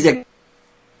Nations is a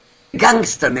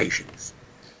gangster nation.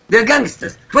 They're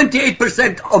gangsters.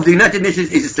 28% of the United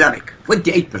Nations is Islamic.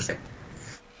 28%.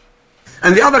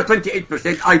 And the other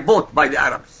 28% I bought by the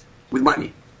Arabs with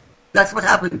money. That's what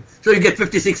happened. So you get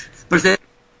 56%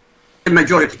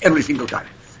 majority every single time.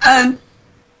 And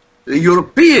the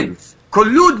Europeans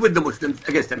collude with the Muslims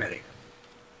against America.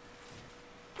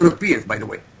 Europeans, by the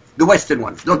way. The Western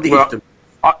ones, not the Eastern.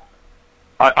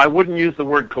 I wouldn't use the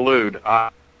word collude.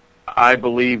 I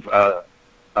believe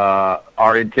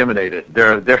are intimidated.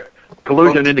 Their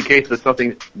collusion indicates that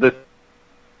something that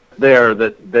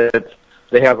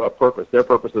they have a purpose. Their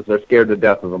purpose is they're scared to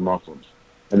death of the Muslims,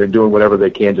 and they're doing whatever they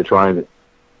can to try and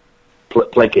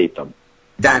placate them.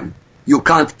 Dan, you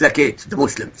can't placate the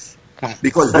Muslims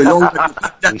because the longer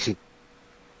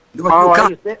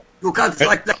you can't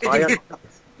like placating Hitler.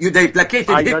 They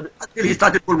placated Hitler until he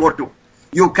started World War II.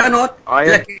 You cannot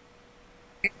placate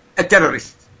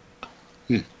terrorist.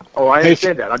 Oh, I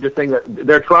understand that. I'm just saying that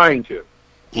they're trying to.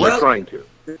 They're trying to.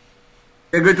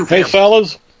 They're going to fail. Hey,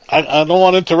 fellas, I don't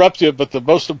want to interrupt you, but the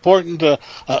most important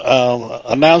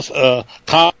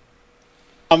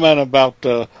comment about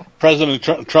President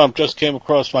Trump just came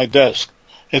across my desk.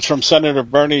 It's from Senator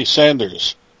Bernie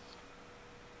Sanders,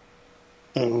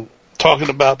 talking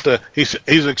about he's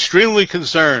extremely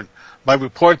concerned by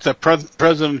reports that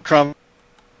President Trump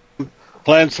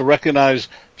plans to recognize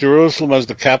Jerusalem as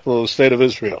the capital of the state of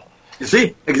Israel. You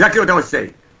see, exactly what I was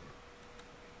saying.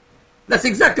 That's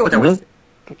exactly what I was saying.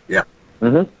 Yeah.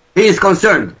 Mm-hmm. He is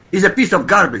concerned. He's a piece of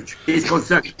garbage. He is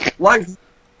concerned. Why is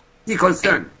he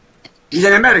concerned? He's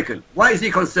an American. Why is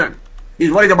he concerned?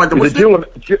 He's worried about the Muslims.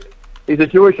 He's a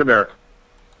Jewish American.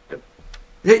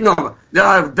 No, there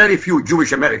are very few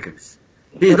Jewish Americans.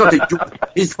 He's not a Jew.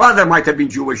 His father might have been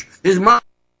Jewish. His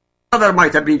mother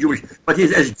might have been Jewish. But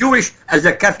he's as Jewish as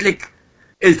a Catholic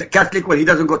is the Catholic when he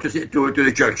doesn't go to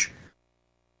the church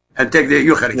and take the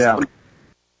Eucharist. Yeah.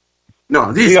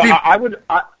 No, these people. I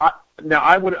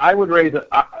would raise.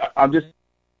 I'm just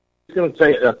going to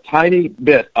say a tiny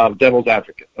bit of devil's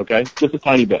advocate. Okay, just a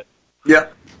tiny bit. Yeah.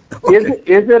 Okay.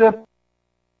 Is it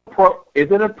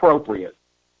appropriate?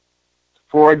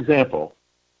 For example,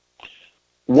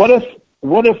 what if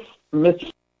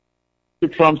Mr.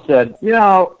 Trump said,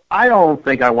 I don't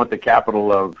think I want the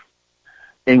capital of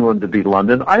England to be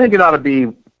London. I think it ought to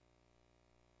be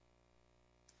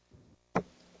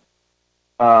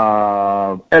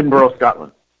Edinburgh,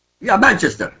 Scotland. Yeah,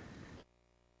 Manchester.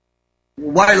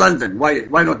 Why London?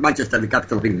 Why not Manchester, the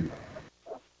capital of England?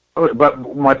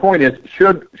 But my point is,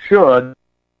 should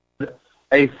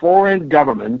a foreign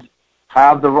government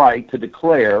have the right to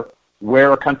declare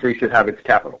where a country should have its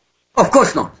capital? Of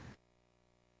course not.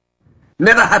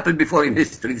 Never happened before in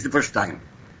history. It's the first time,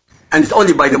 and it's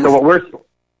only by the Muslims.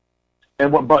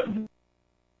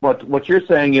 But what you're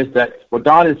saying is that what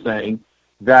Don is saying,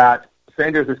 that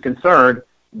Sanders is concerned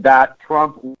that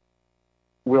Trump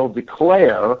will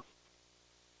declare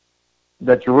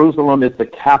that Jerusalem is the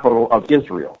capital of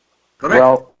Israel. Correct.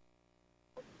 Well,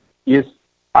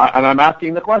 and I'm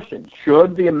asking the question,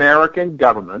 should the American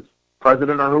government,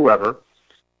 president or whoever,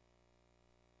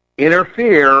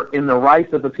 interfere in the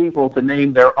rights of the people to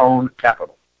name their own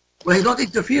capital? Well, he's not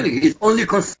interfering. He's only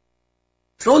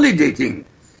consolidating.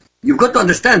 You've got to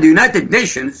understand, the United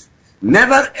Nations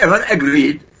never, ever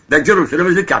agreed that Jerusalem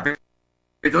is the capital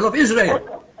of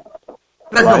Israel.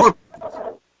 That's the whole.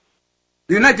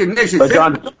 The United Nations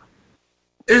said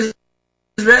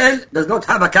Israel does not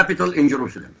have a capital in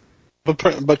Jerusalem.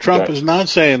 But Trump is not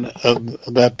saying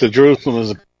that Jerusalem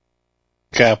is the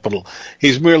capital.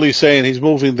 He's merely saying he's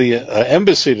moving the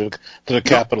embassy to the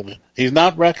capital. He's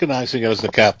not recognizing it as the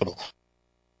capital.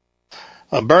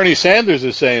 Bernie Sanders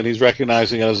is saying he's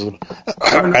recognizing it as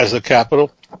the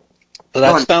capital. But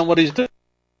that's not what he's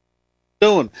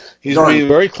doing. He's being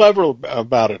very clever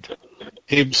about it.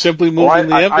 He's simply moving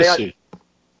the embassy.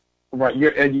 Right.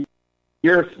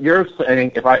 You're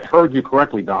saying, if I heard you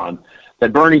correctly, Don,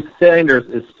 that Bernie Sanders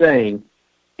is saying,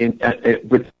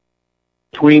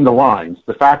 between the lines,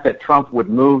 the fact that Trump would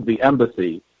move the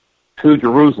embassy to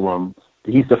Jerusalem,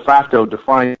 he's de facto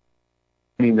defining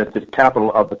that the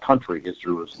capital of the country is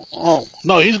Jerusalem. Oh,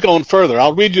 no, he's going further.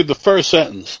 I'll read you the first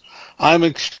sentence. I'm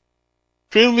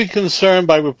extremely concerned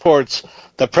by reports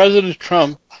that President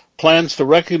Trump plans to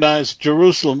recognize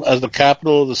Jerusalem as the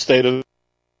capital of the state of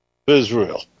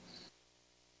Israel.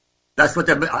 That's what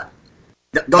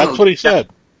that's what he said.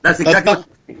 That's exactly what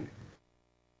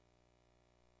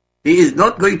he is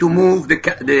not going to move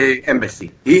the embassy.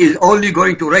 He is only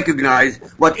going to recognize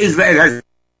what Israel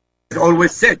has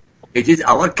always said. It is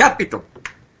our capital.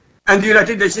 And the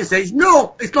United Nations says,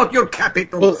 no, it's not your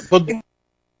capital. But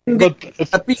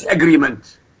a peace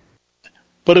agreement.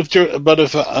 But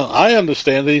if I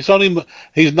understand that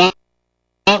he's not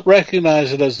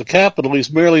recognizing it as the capital,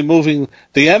 he's merely moving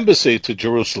the embassy to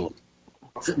Jerusalem.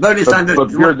 Bernie Sanders.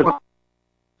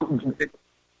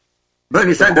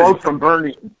 Bernie Sanders. Quote from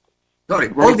Bernie. Sorry,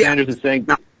 Bernie Sanders is saying.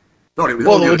 No, sorry.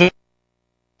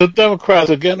 The Democrats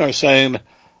again are saying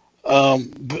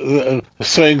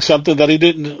something that he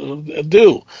didn't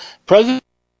do. President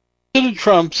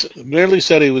Trump merely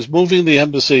said he was moving the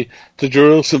embassy to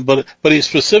Jerusalem, but he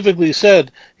specifically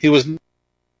said he was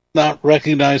not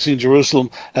recognizing Jerusalem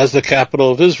as the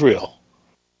capital of Israel.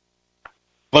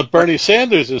 But Bernie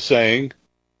Sanders is saying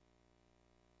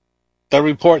that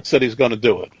reports that he's going to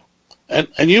do it. And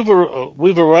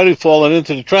we've already fallen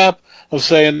into the trap of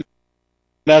saying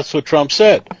that's what Trump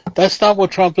said. That's not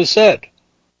what Trump has said.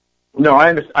 No, I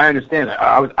understand that.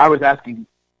 I was asking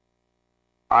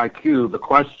IQ the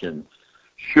question: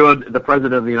 should the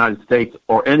President of the United States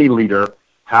or any leader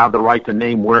have the right to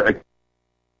name where a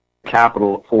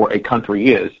capital for a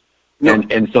country is. No.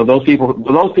 And so those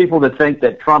people that think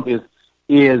that Trump is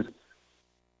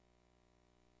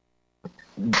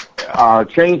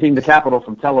changing the capital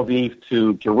from Tel Aviv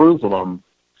to Jerusalem,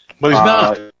 but he's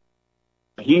not.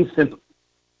 He's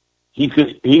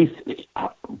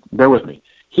bear with me.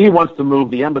 He wants to move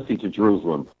the embassy to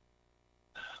Jerusalem.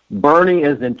 Bernie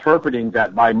is interpreting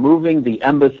that by moving the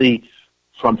embassy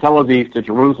from Tel Aviv to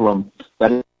Jerusalem,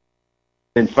 that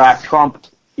in fact Trump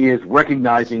is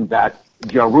recognizing that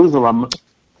Jerusalem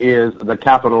is the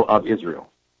capital of Israel.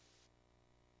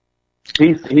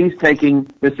 He's taking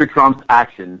Mr. Trump's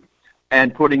action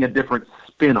and putting a different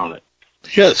spin on it.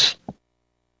 Yes.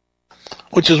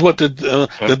 Which is what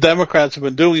the Democrats have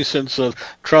been doing since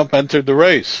Trump entered the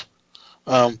race.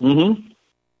 But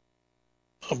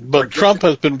Trump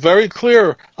has been very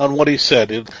clear on what he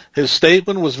said. His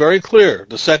statement was very clear.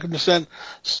 The second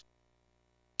sentence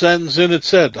in it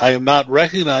said, "I am not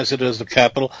recognizing it as the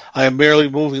capital. I am merely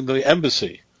moving the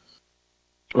embassy."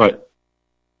 Right.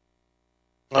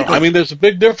 I mean, there's a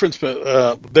big difference.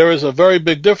 But there is a very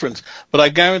big difference. But I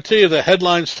guarantee you, the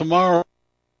headlines tomorrow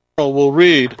will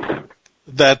read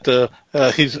that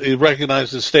he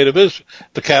recognized the state of Israel,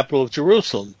 the capital of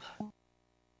Jerusalem.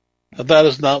 And that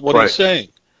is not what he's saying.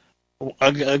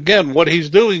 Again, what he's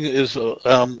doing is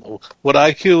what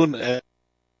IQ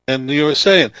and you were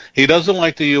saying. He doesn't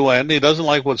like the UN. He doesn't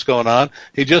like what's going on.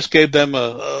 He just gave them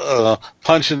a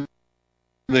punch in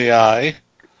the eye.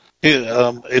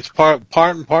 It's part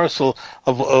and parcel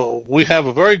of. We have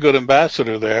a very good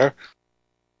ambassador there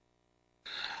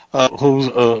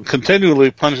who continually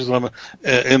punches them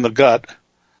in the gut,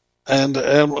 and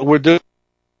we're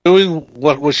doing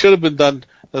what should have been done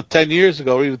 10 years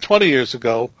ago, or even 20 years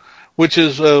ago, which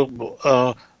is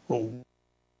tell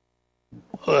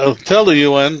the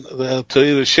UN to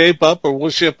either shape up or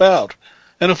we'll ship out.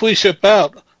 And if we ship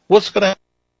out, what's going to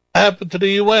happen to the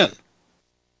UN?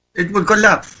 It will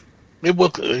collapse. It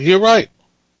will. You're right.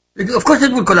 Of course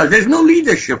it will collapse. There's no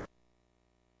leadership,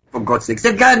 for God's sake.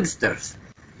 They're gangsters.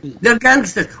 They're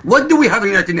gangsters. What do we have in the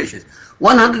United Nations?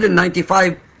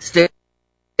 195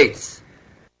 states.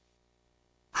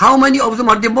 How many of them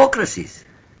are democracies?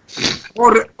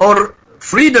 Or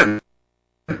freedom?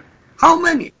 How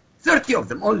many? 30 of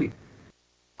them only.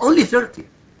 Only 30.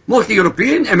 Mostly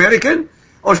European, American,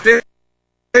 Australia,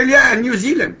 and New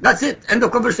Zealand. That's it. End of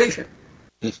conversation.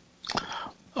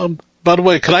 By the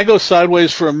way, can I go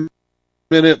sideways for a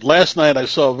minute? Last night I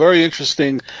saw a very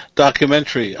interesting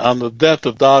documentary on the death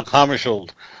of Dag Hammarskjöld,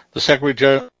 the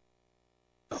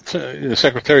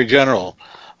Secretary General,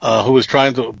 who was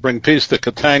trying to bring peace to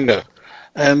Katanga.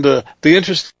 And the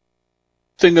interesting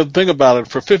thing about it,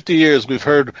 for 50 years we've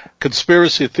heard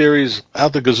conspiracy theories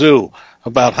out the gazoo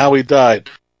about how he died.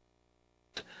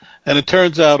 And it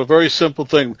turns out a very simple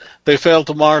thing. They failed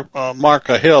to mark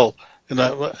a hill in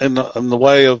the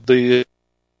way of the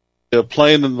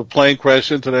plane, and the plane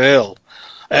crashed into the hill.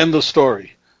 End of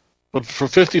story. But for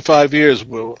 56 years,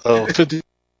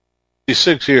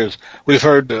 we've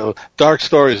heard dark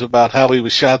stories about how he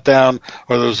was shot down,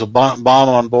 or there was a bomb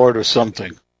on board or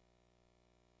something.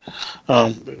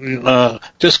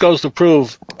 Just goes to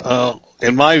prove,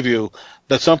 in my view,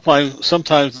 that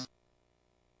sometimes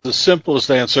the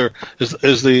simplest answer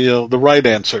is the right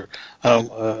answer,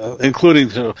 including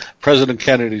to President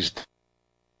Kennedy's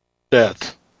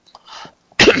death.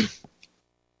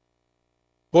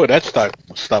 Boy, that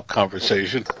stopped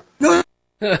conversation. No,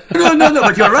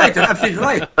 but you're right. You're absolutely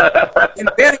right.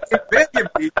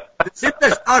 Invariably, the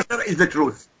simplest answer is the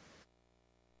truth.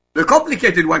 The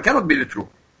complicated one cannot be the truth.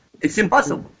 It's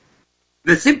impossible.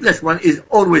 The simplest one is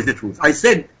always the truth. I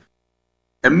said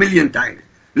 1,000,000 times,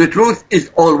 the truth is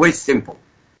always simple.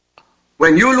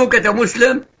 When you look at a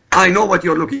Muslim, I know what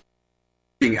you're looking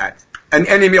at. An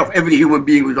enemy of every human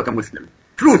being who is not a Muslim.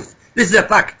 Truth. This is a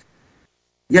fact.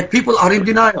 Yet people are in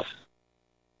denial.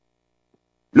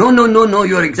 No,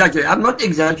 you're exaggerating. I'm not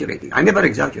exaggerating. I never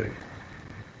exaggerate.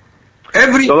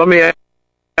 So let me ask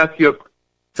you.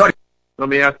 Sorry. I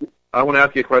want to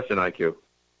ask you a question, IQ.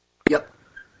 Yep.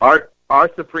 Our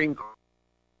Supreme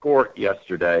Court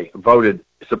yesterday voted,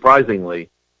 surprisingly,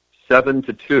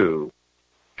 7-2 to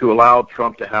allow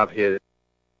Trump to have his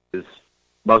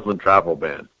Muslim travel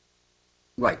ban.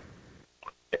 Right.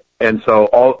 And so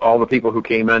all the people who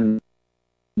came in,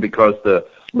 because the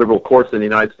liberal courts in the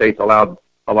United States allowed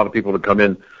a lot of people to come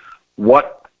in,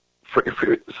 so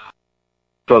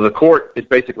the court has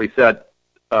basically said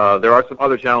there are some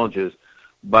other challenges,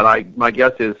 but my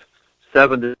guess is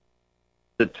 7-2,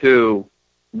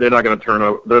 they're not going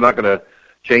to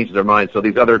change their mind. So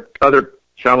these other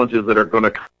challenges that are going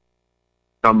to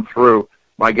come through,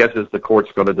 my guess is the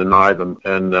court's going to deny them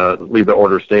and leave the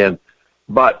order stand.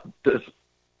 But does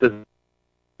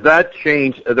that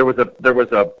change? There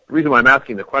was a reason why I'm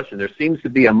asking the question. There seems to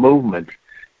be a movement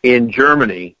in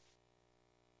Germany,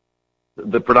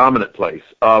 the predominant place,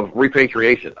 of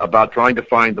repatriation, about trying to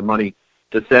find the money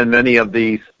to send many of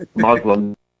these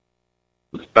Muslims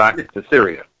back to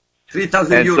Syria.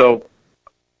 3,000 euros. So,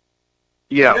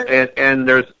 and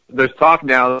there's talk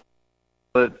now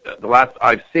that the last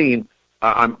I've seen,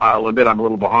 I'll admit I'm a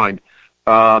little behind,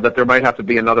 that there might have to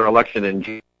be another election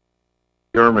in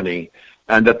Germany,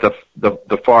 and that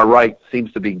the far right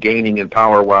seems to be gaining in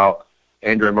power while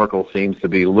Angela Merkel seems to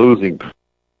be losing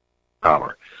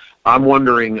power. I'm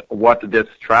wondering what this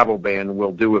travel ban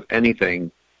will do, if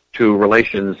anything, to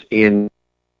relations in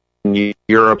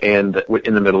Europe and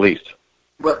in the Middle East.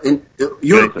 Well, in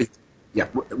Europe,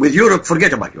 with Europe,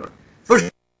 forget about Europe.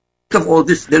 First of all,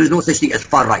 there is no such thing as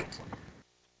far right.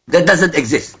 That doesn't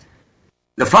exist.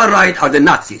 The far right are the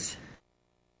Nazis.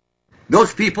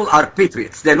 Those people are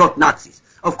patriots. They're not Nazis.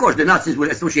 Of course, the Nazis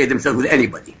will associate themselves with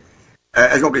anybody,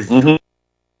 as long as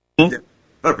their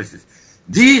purposes.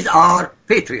 These are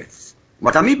patriots.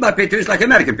 What I mean by patriots, like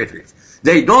American patriots.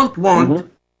 They don't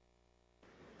want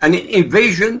an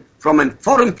invasion from a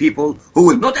foreign people who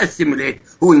will not assimilate,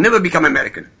 who will never become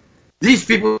American. These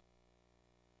people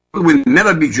will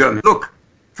never be German. Look,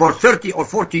 for 30 or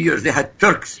 40 years, they had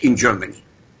Turks in Germany.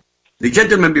 The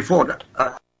gentleman before that,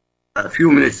 a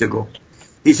few minutes ago,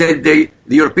 he said the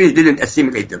Europeans didn't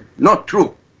assimilate them. Not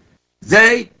true.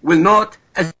 They will not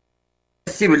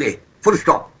assimilate. Full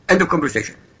stop. End of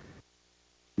conversation.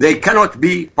 They cannot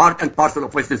be part and parcel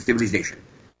of Western civilization.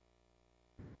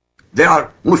 They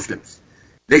are Muslims.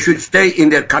 They should stay in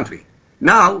their country.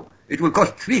 Now, it will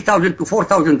cost 3,000 to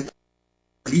 4,000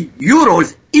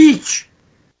 euros each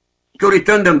to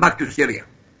return them back to Syria.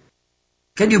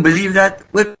 Can you believe that?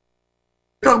 We're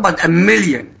talking about $1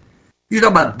 million. You're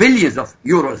talking about billions of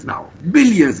euros now.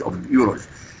 Billions of euros.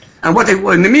 And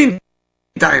in the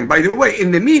meantime, by the way,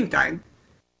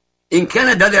 in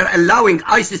Canada, they're allowing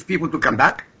ISIS people to come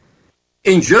back.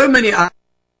 In Germany, are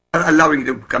allowing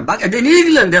them to come back. And in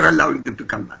England, they're allowing them to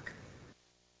come back.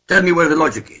 Tell me where the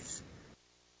logic is.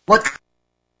 What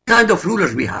kind of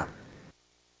rulers we have?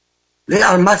 They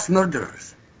are mass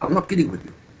murderers. I'm not kidding with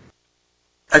you.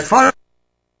 As far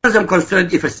as I'm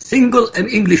concerned, if a single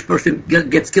English person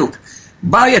gets killed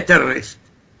by a terrorist,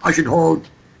 I should hold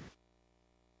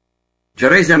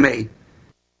Theresa May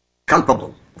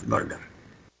culpable of murder.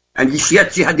 And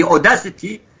yet she had the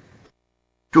audacity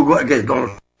to go against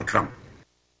Donald Trump.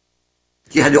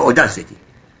 She had the audacity.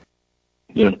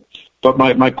 Yeah. But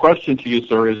my question to you,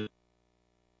 sir, is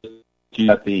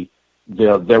that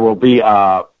there will be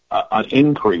an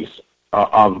increase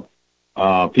of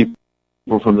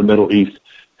people from the Middle East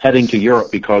heading to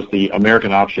Europe because the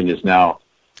American option is now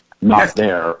not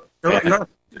there.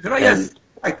 Yes,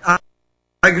 I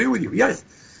agree with you. Yes,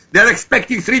 they're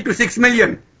expecting 3 to 6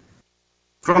 million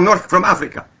from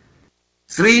Africa.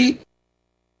 3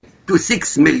 to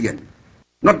 6 million.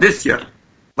 Not this year,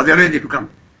 but they're ready to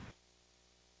come.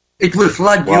 It will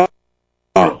flood you,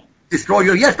 destroy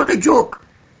you. Yes, not a joke.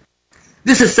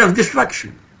 This is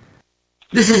self-destruction.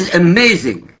 This is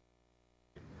amazing.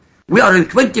 We are in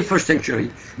 21st century.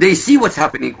 They see what's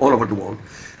happening all over the world.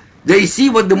 They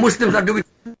see what the Muslims are doing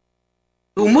to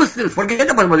Muslims. Forget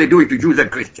about what they're doing to Jews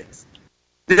and Christians.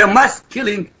 They are mass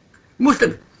killing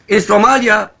Muslims. In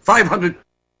Somalia, 500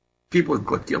 people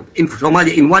got killed. In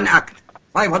Somalia, in one act,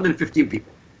 515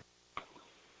 people.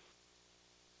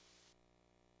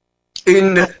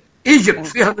 In Egypt,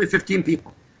 315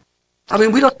 people. I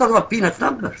mean, we don't talk about peanut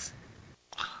numbers.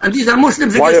 And these are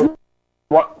Muslims against...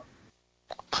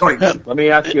 Sorry. Let me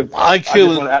ask you...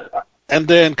 And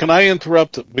then, can I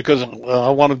interrupt? Because I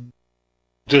want to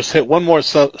just hit one more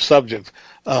subject.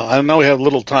 I know we have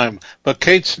little time. But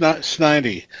Kate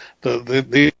Schneidy,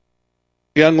 the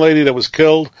young lady that was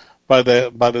killed by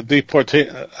the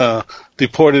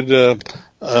deported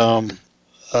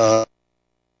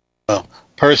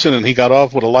person, and he got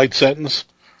off with a light sentence.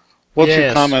 What's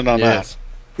your comment on that?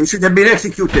 He should have been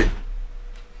executed.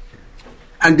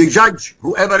 And the judge,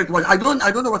 whoever it was, I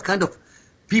don't know what kind of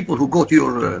people who go to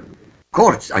your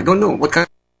courts. I don't know what kind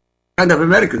of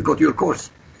Americans go to your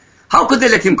courts. How could they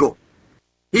let him go?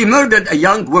 He murdered a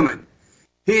young woman.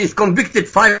 He is convicted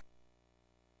 5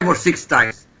 or 6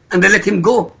 times, and they let him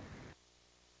go.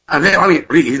 And I mean,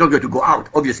 really, he's not going to go out.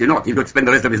 Obviously not. He's going to spend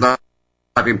the rest of his life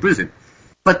in prison.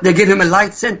 But they give him a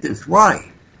light sentence.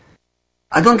 Why?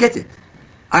 I don't get it.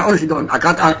 I honestly don't. I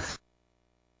can't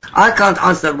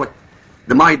answer what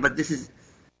the mind, but this is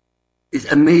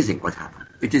amazing what happened.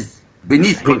 It is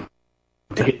beneath control.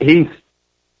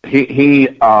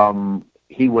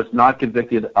 He was not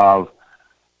convicted of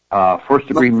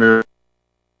first-degree murder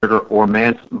or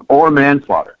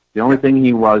manslaughter. The only thing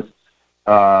he was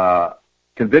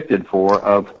convicted for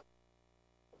of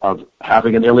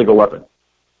having an illegal weapon,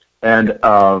 and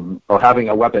or having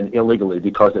a weapon illegally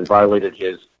because it violated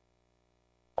his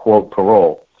quote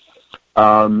parole.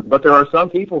 But there are some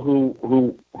people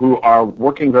who are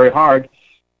working very hard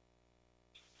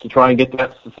to try and get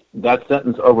that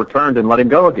sentence overturned and let him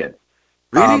go again.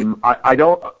 Really? I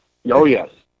don't. Oh yes,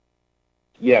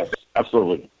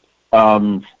 absolutely.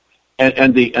 And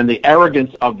the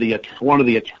arrogance of one of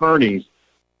the attorneys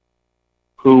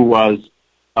who was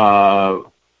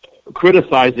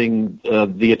criticizing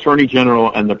the Attorney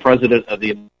General and the President of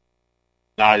the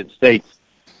United States,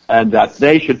 and that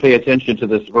they should pay attention to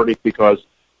this verdict because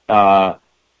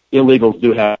illegals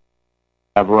do have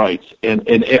rights. And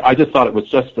I just thought it was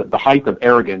just the height of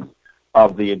arrogance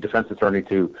of the defense attorney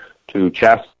to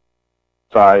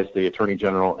chastise the Attorney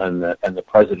General and the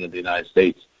President of the United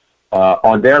States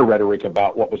on their rhetoric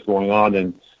about what was going on,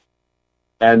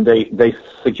 and they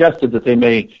suggested that they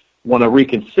may want to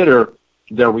reconsider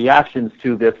their reactions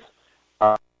to this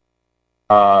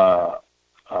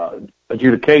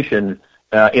adjudication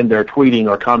in their tweeting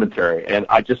or commentary. And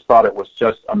I just thought it was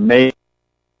just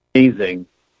amazing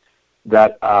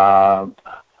that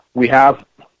we have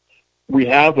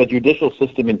a judicial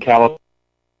system in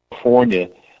California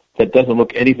that doesn't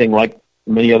look anything like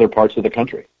many other parts of the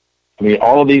country. I mean,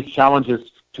 all of these challenges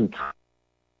to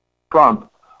Trump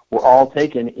were all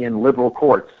taken in liberal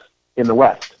courts in the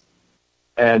West,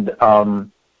 and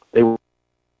they were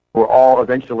all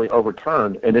eventually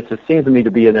overturned. And it just seems to me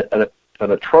to be an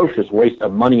atrocious waste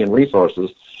of money and resources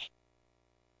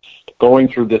going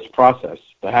through this process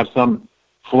to have some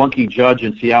flunky judge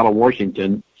in Seattle,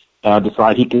 Washington,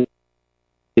 decide he can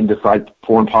decide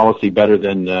foreign policy better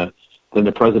than the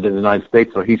President of the United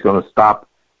States, so he's going to stop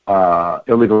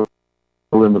illegal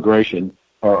immigration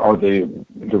or the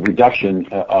reduction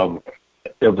of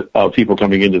people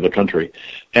coming into the country.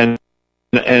 And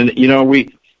you know,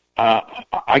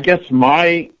 I guess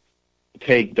my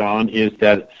take, Don, is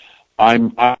that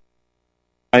I'm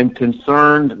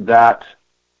concerned that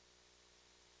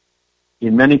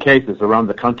in many cases around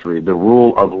the country, the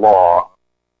rule of law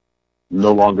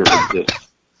no longer exists.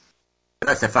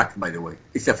 That's a fact, by the way.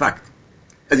 It's a fact.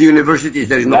 At the universities,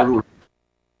 there is no rule.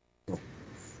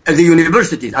 At the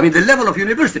universities, I mean, the level of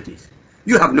universities,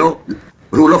 you have no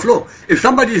rule of law. If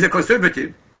somebody is a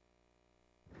conservative,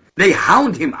 they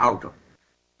hound him out of.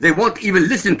 They won't even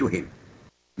listen to him.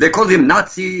 They call him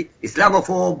Nazi,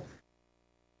 Islamophobe,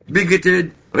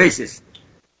 bigoted, racist.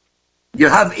 You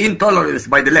have intolerance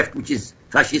by the left, which is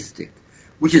fascistic,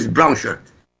 which is brown shirt.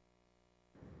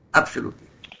 Absolutely.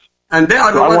 And they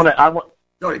are the ones...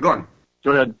 Sorry, go on.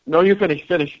 Go ahead. No, you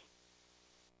finish.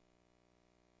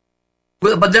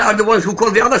 Well, but they are the ones who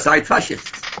call the other side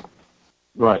fascists.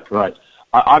 Right.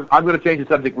 I'm going to change the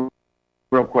subject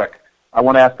real quick. I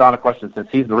want to ask Don a question since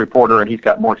he's the reporter and he's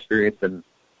got more experience than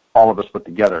all of us put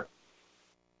together.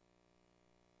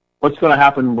 What's going to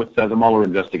happen with the Mueller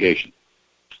investigation?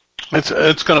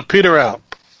 It's going to peter out.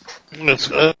 It's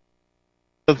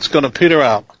going to peter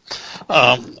out.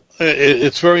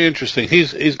 It's very interesting.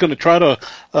 He's going to try to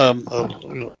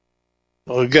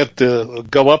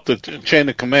go up the chain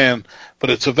of command, but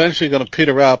it's eventually going to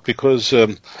peter out because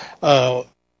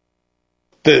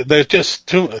there's just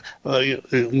too.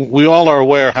 We all are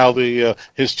aware how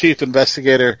his chief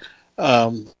investigator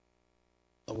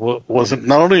was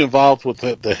not only involved with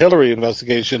the Hillary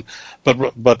investigation, but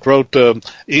wrote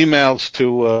emails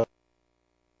to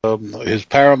his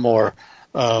paramour,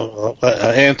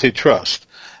 antitrust.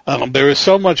 There is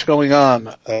so much going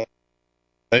on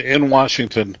in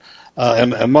Washington,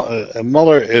 and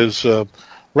Mueller is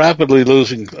rapidly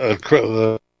losing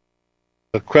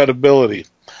credibility.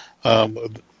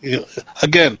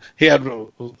 Again, he had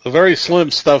very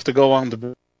slim stuff to go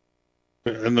on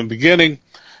in the beginning.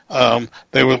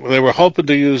 They were hoping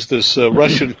to use this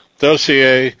Russian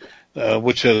dossier,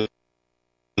 which has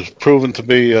proven to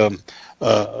be how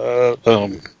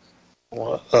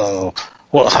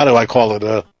do I call it?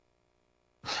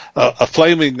 A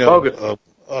flaming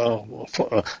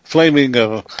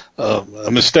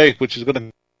mistake, which is going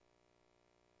to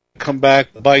come back,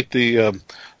 bite the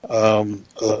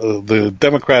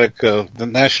Democratic, the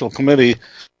National Committee,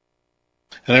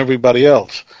 and everybody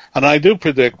else. And I do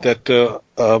predict that the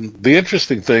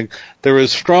interesting thing, there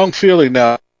is strong feeling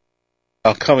now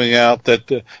coming out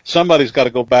that somebody's got to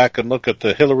go back and look at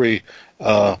the Hillary,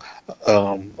 the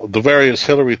various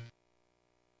Hillary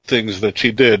things that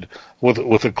she did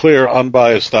with a clear,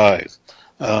 unbiased eye.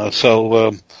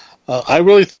 So I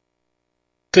really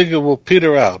think it will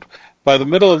peter out by the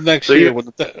middle of next year when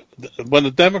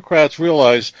the Democrats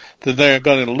realize that they're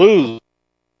going to lose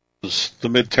the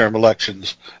midterm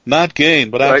elections, not gain,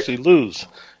 but actually lose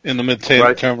in the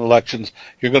midterm elections.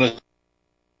 You're going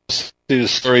to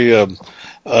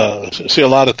see a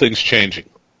lot of things changing.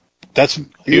 That's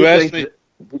you asked me.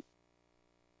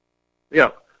 Yeah.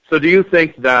 So do you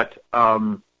think that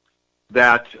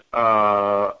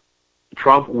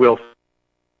Trump will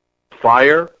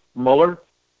fire Mueller?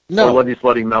 No. Or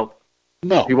let him melt?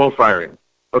 No. He won't fire him.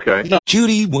 Okay. No.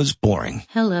 Judy was boring.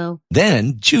 Hello.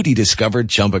 Then Judy discovered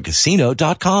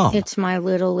ChumbaCasino.com. It's my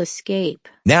little escape.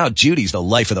 Now Judy's the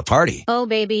life of the party. Oh,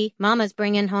 baby, mama's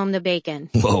bringing home the bacon.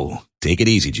 Whoa, take it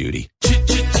easy, Judy.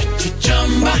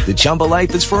 The Chumba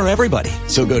life is for everybody.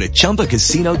 So go to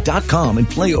ChumbaCasino.com and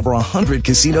play over 100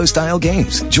 casino-style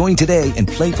games. Join today and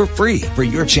play for free for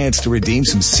your chance to redeem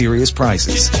some serious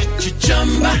prizes.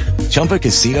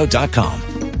 ChumbaCasino.com.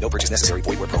 No purchase necessary.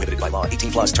 Void where prohibited by law.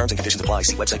 18+ terms and conditions apply.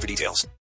 See website for details.